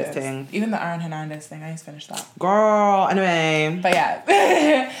thing. It's doing its thing. Even the Aaron Hernandez thing, I need to finish that. Girl, anyway. But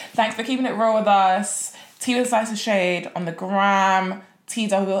yeah, thanks for keeping it real with us. Tea with a Slice of Shade on the gram.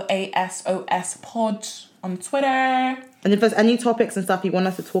 TWASOS pod on Twitter. And if there's any topics and stuff you want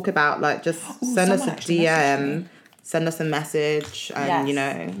us to talk about, like, just send us a DM. Send us a message and, you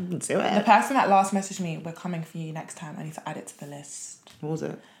know, do it. The person that last messaged me, we're coming for you next time. I need to add it to the list. What was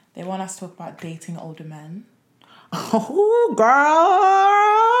it? They want us to talk about dating older men. Oh, girl.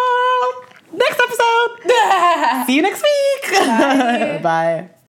 Next episode. See you next week. Bye. Bye.